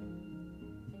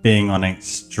being on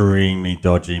extremely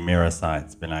dodgy mirror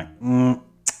sites, being like,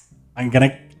 I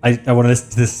want to listen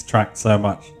to this track so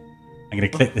much, I'm going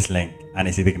to click this link, and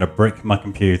it's either going to brick my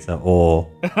computer or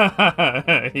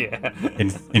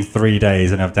in 3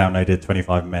 days, and I've downloaded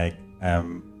 25 meg.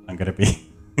 I'm going to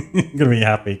be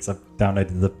happy because I've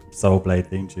downloaded the Soul Blade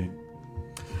theme tune.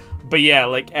 But yeah,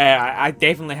 like I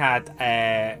definitely had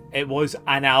it was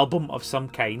an album of some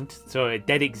kind, so it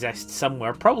did exist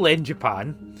somewhere, probably in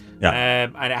Japan. Yeah.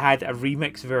 And it had a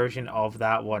remix version of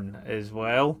that one as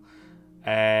well,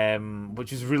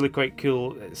 which was really quite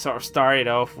cool. It sort of started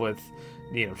off with,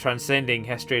 transcending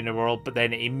history in the world, but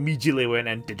then it immediately went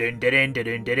into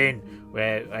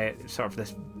where sort of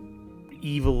this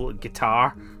evil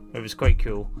guitar. It was quite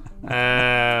cool.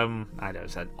 I know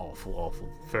it's an awful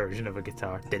version of a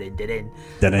guitar. But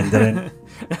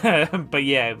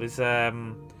yeah, it was.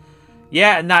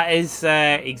 And that is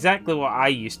exactly what I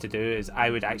used to do. Is I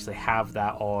would actually have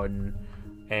that on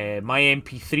my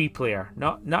MP3 player,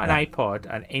 not an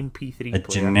iPod, an MP3 player. A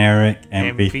generic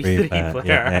MP3 player.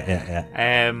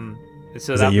 Yeah.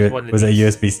 So that was one. Was it a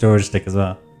USB storage stick as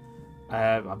well?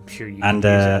 I'm sure you can use it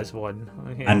as one.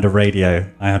 Yeah. And a radio.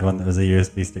 I had one that was a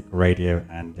USB stick radio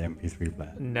and MP3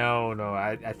 player. No,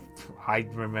 I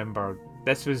remember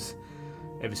it was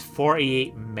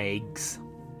 48 megs.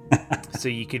 So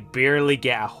you could barely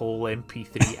get a whole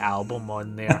MP3 album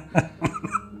on there.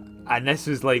 And this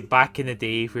was like back in the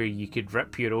day where you could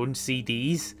rip your own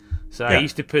CDs. So I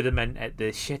used to put them in at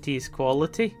the shittiest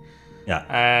quality. Yeah.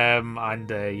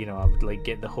 And I would like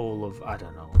get the whole of, I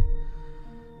don't know,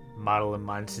 Marilyn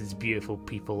Manson's Beautiful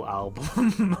People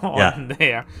album on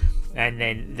there. And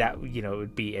then that, it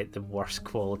would be at the worst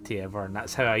quality ever. And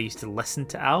that's how I used to listen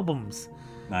to albums.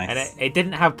 Nice. And it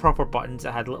didn't have proper buttons.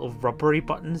 It had little rubbery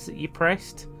buttons that you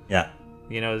pressed. Yeah.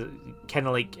 Kind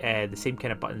of like the same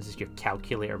kind of buttons as your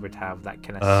calculator would have. That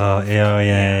kind of soft.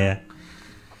 Yeah.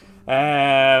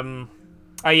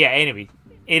 Anyway,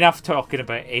 enough talking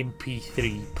about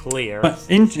MP3 players. But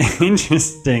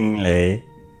interestingly,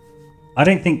 I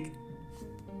don't think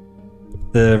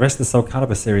the rest of the Soul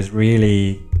Calibur series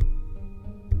really.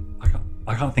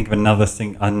 I can't think of another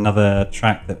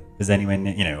track that was anywhere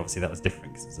near. Obviously that was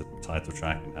different because it was a title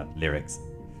track and had lyrics.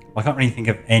 I can't really think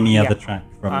of any other track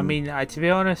from. I mean, to be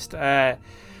honest, the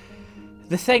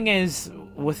thing is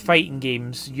with fighting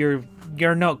games, you're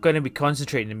not going to be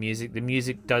concentrating on the music. The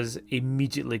music does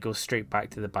immediately go straight back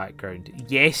to the background.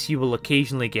 Yes, you will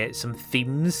occasionally get some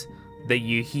themes that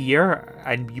you hear,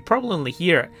 and you probably only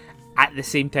hear it at the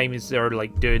same time as they're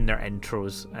like doing their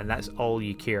intros, and that's all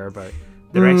you care about.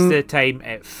 The rest of the time,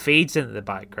 it fades into the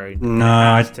background.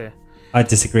 No, I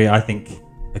disagree. I think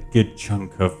a good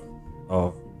chunk of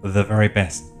the very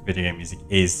best video game music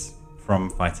is from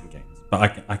fighting games.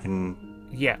 But I can.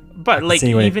 Yeah, but like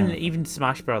even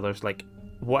Smash Brothers, like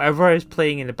whatever is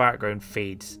playing in the background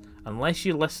fades unless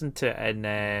you listen to it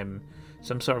in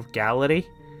some sort of gallery.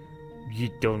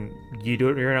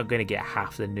 You're not going to get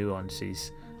half the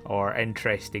nuances or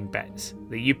interesting bits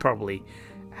that you probably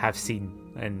have seen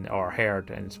or heard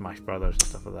in Smash Brothers and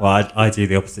stuff like that. Well, I do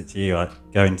the opposite to you. I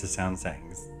go into sound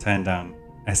settings, turn down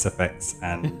SFX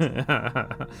and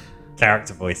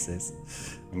character voices,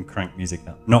 and crank music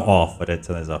up. Not off, I don't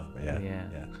turn those off. But yeah.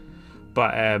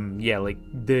 But like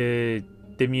the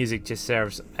music just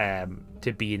serves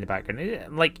to be in the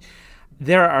background. Like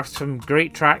there are some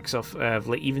great tracks of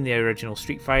like even the original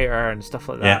Street Fighter and stuff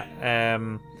like that.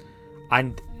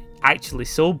 And actually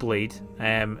Soul Blade,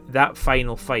 that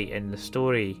final fight in the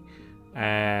story,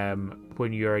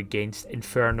 when you're against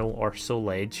Infernal or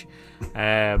Soul Edge,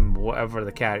 whatever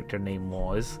the character name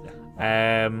was,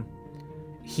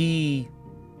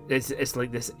 it's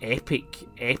like this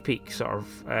epic sort of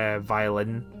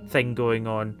violin thing going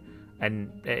on,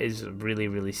 and it is really,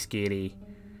 really scary,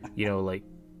 like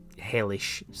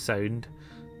hellish sound,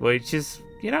 which is,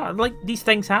 like these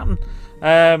things happen.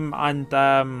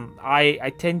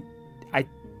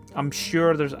 I'm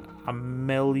sure there's a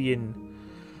million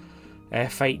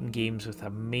fighting games with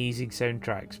amazing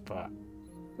soundtracks, but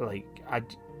like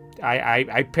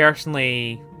I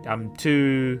personally am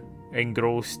too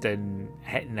engrossed in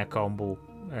hitting a combo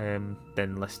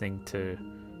than listening to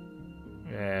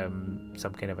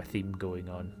some kind of a theme going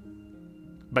on.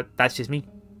 But that's just me.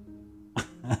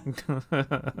 I'm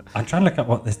trying to look up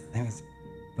what this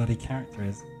bloody character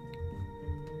is.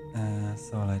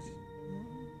 Soul Edge.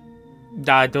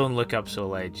 Nah, don't look up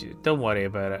Soul Edge. Don't worry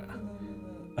about it.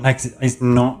 No, because it's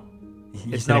not.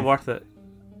 It's not worth it.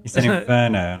 He said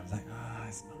Inferno. I was like,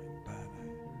 it's not Inferno.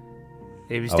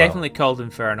 It was definitely called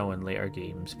Inferno in later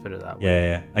games. Put it that way.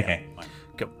 Yeah. Okay.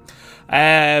 Cool.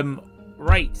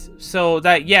 Right. So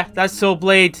that's Soul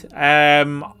Blade.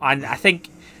 And I think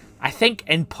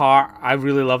in part I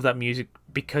really love that music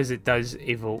because it does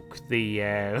evoke the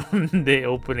the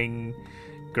opening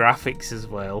graphics as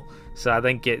well. So I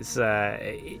think it's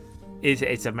a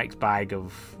mixed bag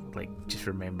of like just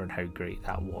remembering how great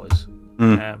that was.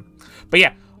 But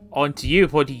yeah, on to you.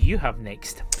 What do you have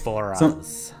next for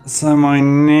us? So my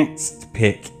next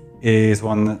pick is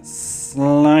one that's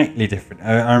slightly different.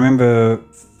 I remember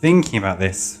thinking about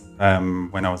this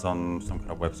when I was on some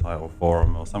kind of website or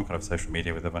forum or some kind of social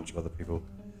media with a bunch of other people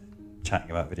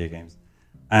chatting about video games,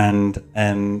 and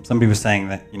somebody was saying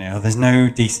that there's no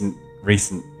decent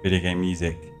recent video game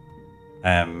music.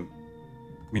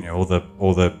 All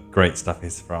the great stuff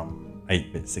is from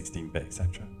 8-bit, 16-bit,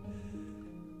 etc.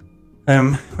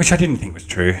 Which I didn't think was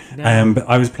true. No. But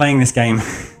I was playing this game.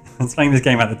 I was playing this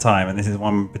game at the time, and this is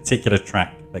one particular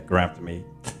track that grabbed me.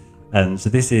 So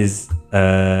this is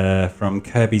from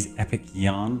Kirby's Epic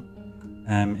Yarn.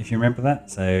 If you remember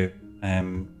that, so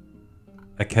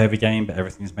a Kirby game, but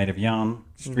everything is made of yarn.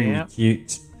 Extremely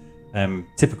cute.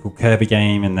 Typical Kirby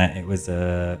game in that it was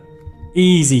a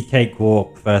easy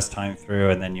cakewalk first time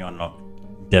through, and then you unlock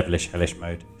devilish hellish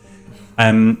mode.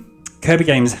 Kirby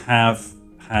games have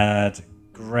had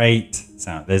great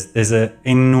sound. There's an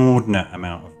inordinate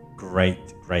amount of great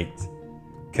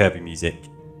Kirby music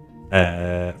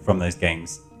from those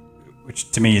games,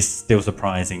 which to me is still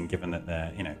surprising given that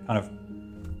they're kind of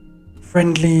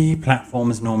friendly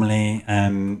platforms normally,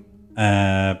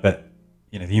 but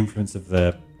the influence of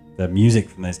the music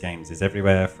from those games is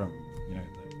everywhere, from the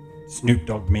Snoop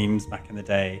Dogg memes back in the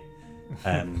day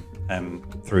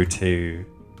through to you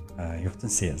often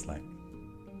see it as like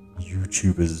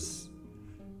YouTubers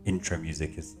intro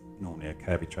music is normally a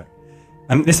Kirby track.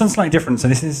 This one's slightly different. So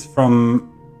this is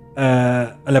from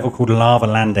a level called Lava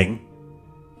Landing.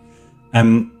 As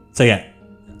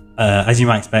you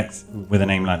might expect with a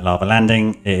name like Lava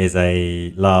Landing, it is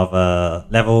a lava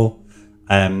level,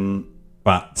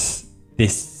 but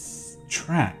this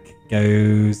track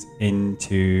goes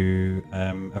into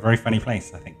a very funny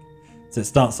place, I think. So it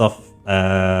starts off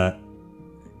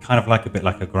kind of like a bit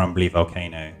like a grumbly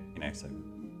volcano, so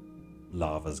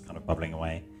lava's kind of bubbling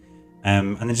away,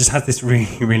 and it just has this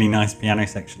really nice piano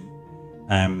section,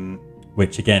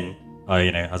 which again,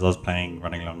 as I was playing,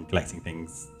 running along, collecting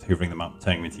things, hoovering them up,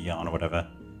 turning them into yarn or whatever,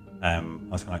 I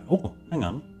was kind of like, oh, hang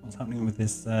on, what's happening with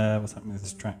this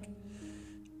track?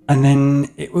 And then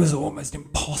it was almost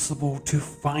impossible to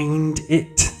find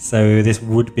it. So this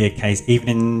would be a case, even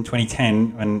in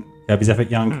 2010 when Kirby's Epic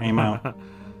Yarn came out,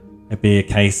 it'd be a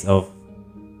case of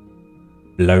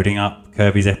loading up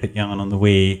Kirby's Epic Yarn on the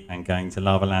Wii and going to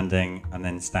Lava Landing and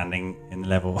then standing in the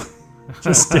level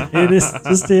just to hear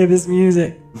this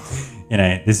music.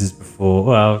 This is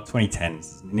before 2010,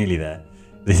 nearly there.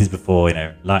 This is before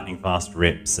lightning fast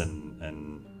rips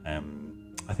and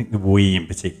I think the Wii in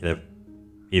particular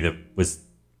either was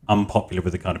unpopular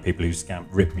with the kind of people who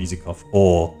rip music off,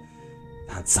 or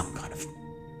had some kind of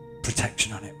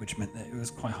protection on it, which meant that it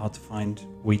was quite hard to find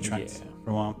Wii tracks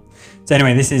for a while. So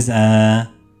anyway, this is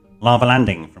Lava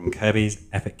Landing from Kirby's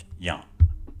Epic Yarn.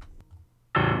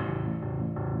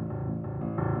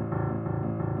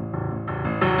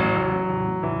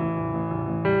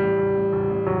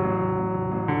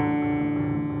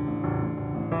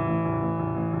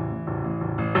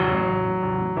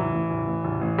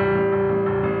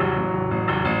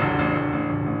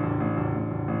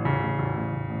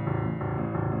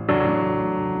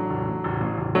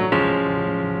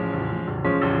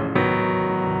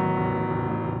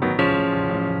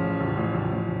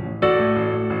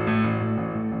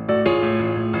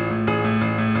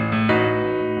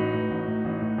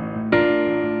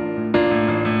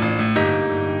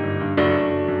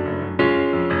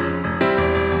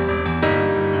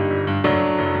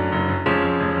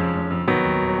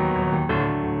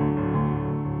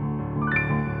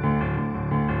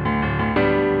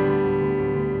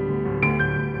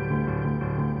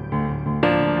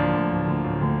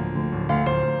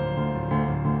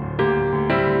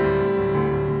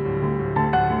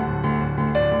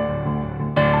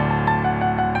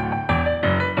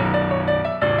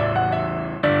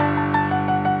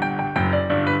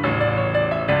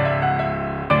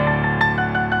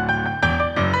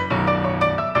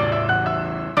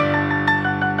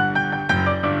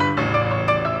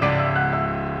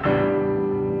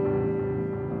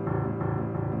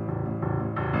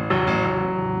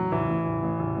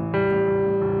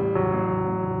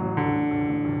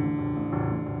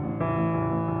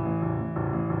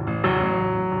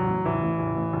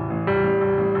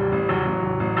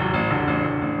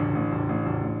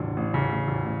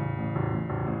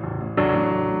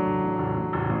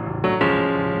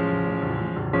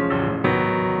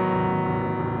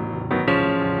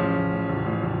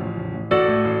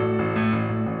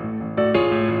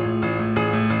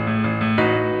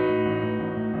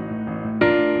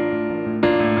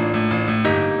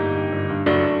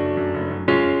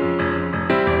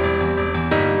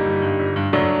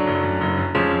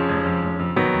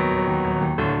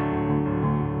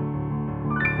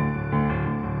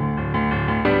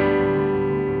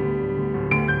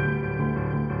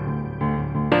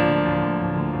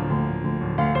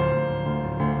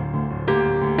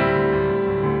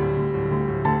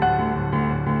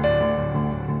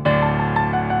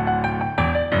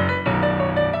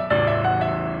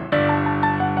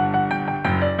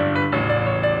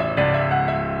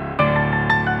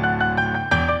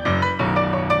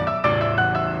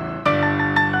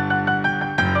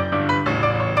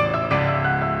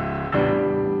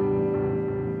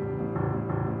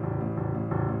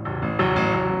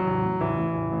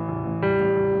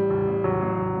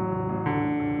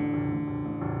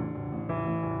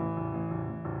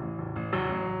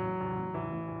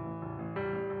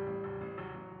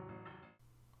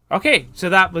 Okay, so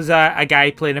that was a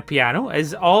guy playing a piano.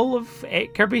 Is all of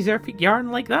Kirby's Epic Yarn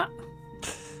like that?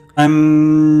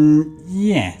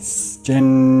 Yes.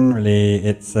 Generally,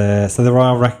 it's so there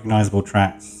are recognizable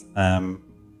tracks,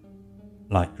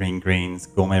 like Green Greens,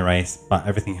 Gourmet Race, but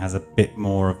everything has a bit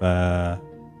more of a,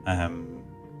 I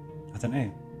don't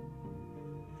know.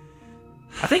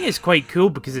 I think it's quite cool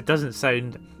because it doesn't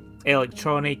sound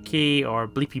electronic-y or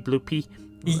bleepy bloopy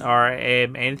or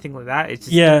anything like that. It's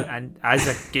just, and as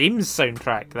a games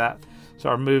soundtrack that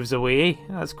sort of moves away.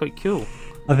 That's quite cool.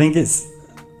 I think it's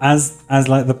as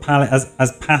like the palette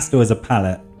as pastel as a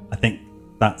palette. I think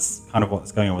that's kind of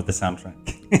what's going on with the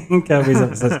soundtrack in Kirby's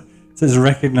episodes. So it's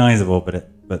recognizable,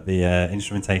 but the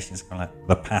instrumentation is kind of like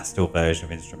the pastel version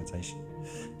of instrumentation.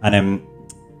 And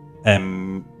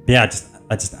yeah, I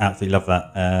just absolutely love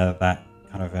that that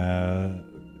kind of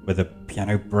where the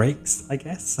piano breaks, I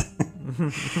guess,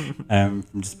 from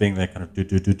just being the kind of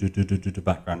do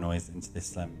background noise into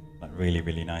this like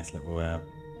really nice little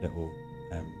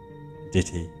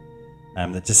ditty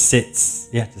that just sits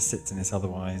in this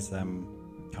otherwise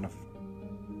kind of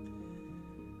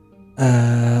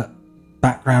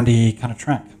backgroundy kind of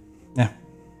track. Yeah,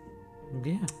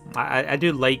 I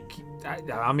do like.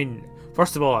 I mean,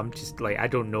 first of all, I'm just like, I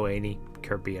don't know any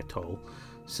Kirby at all,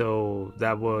 so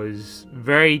that was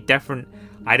very different.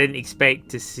 I didn't expect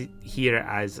to hear it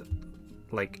as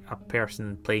like a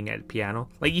person playing at the piano.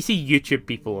 Like you see YouTube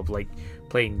people of like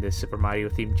playing the Super Mario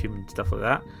theme tune and stuff like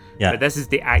that. Yeah. But this is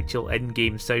the actual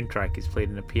in-game soundtrack. Is played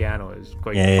on the piano. It's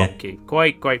quite funky.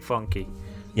 Yeah. Quite funky.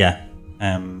 Yeah.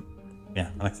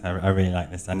 Yeah. Like I said, I really like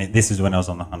this, and this is when I was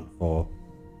on the hunt for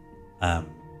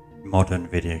modern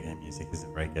video game music.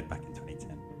 Isn't very good back in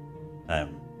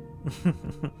 2010.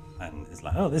 And it's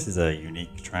like, oh, this is a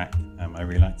unique track. I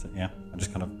really liked it. Yeah. I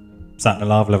just kind of sat in a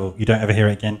lava level. You don't ever hear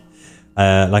it again.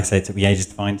 Like I say, it took me ages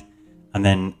to find, and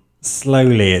then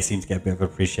slowly it seemed to get a bit of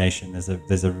appreciation. There's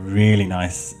a really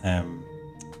nice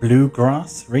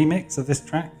bluegrass remix of this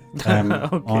track on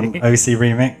OC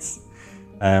Remix,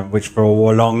 which for a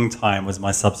long time was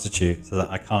my substitute, so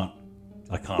that I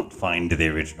can't find the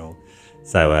original.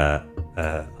 So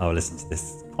I'll listen to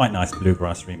this quite nice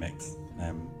bluegrass remix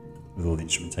with all the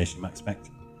instrumentation you might expect.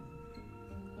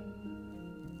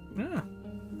 Yeah.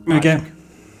 There we go.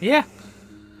 Yeah.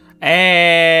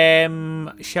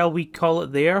 Shall we call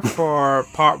it there for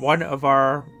part 1 of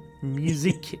our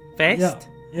music fest?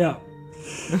 Yeah.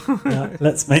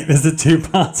 Let's make this a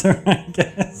 2-parter, I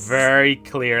guess. Very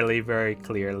clearly.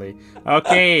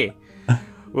 Okay.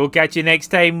 We'll catch you next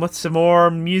time with some more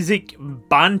music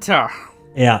banter.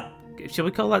 Yeah. Shall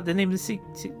we call that the name of the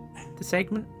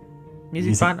segment?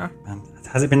 Music banter?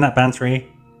 Has it been that bantery?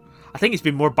 I think it's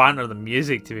been more banter than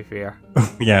music, to be fair.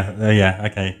 Yeah,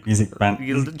 okay. Music banter.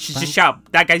 Just shut up.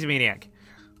 That guy's a maniac.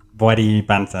 Why do you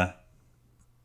banter?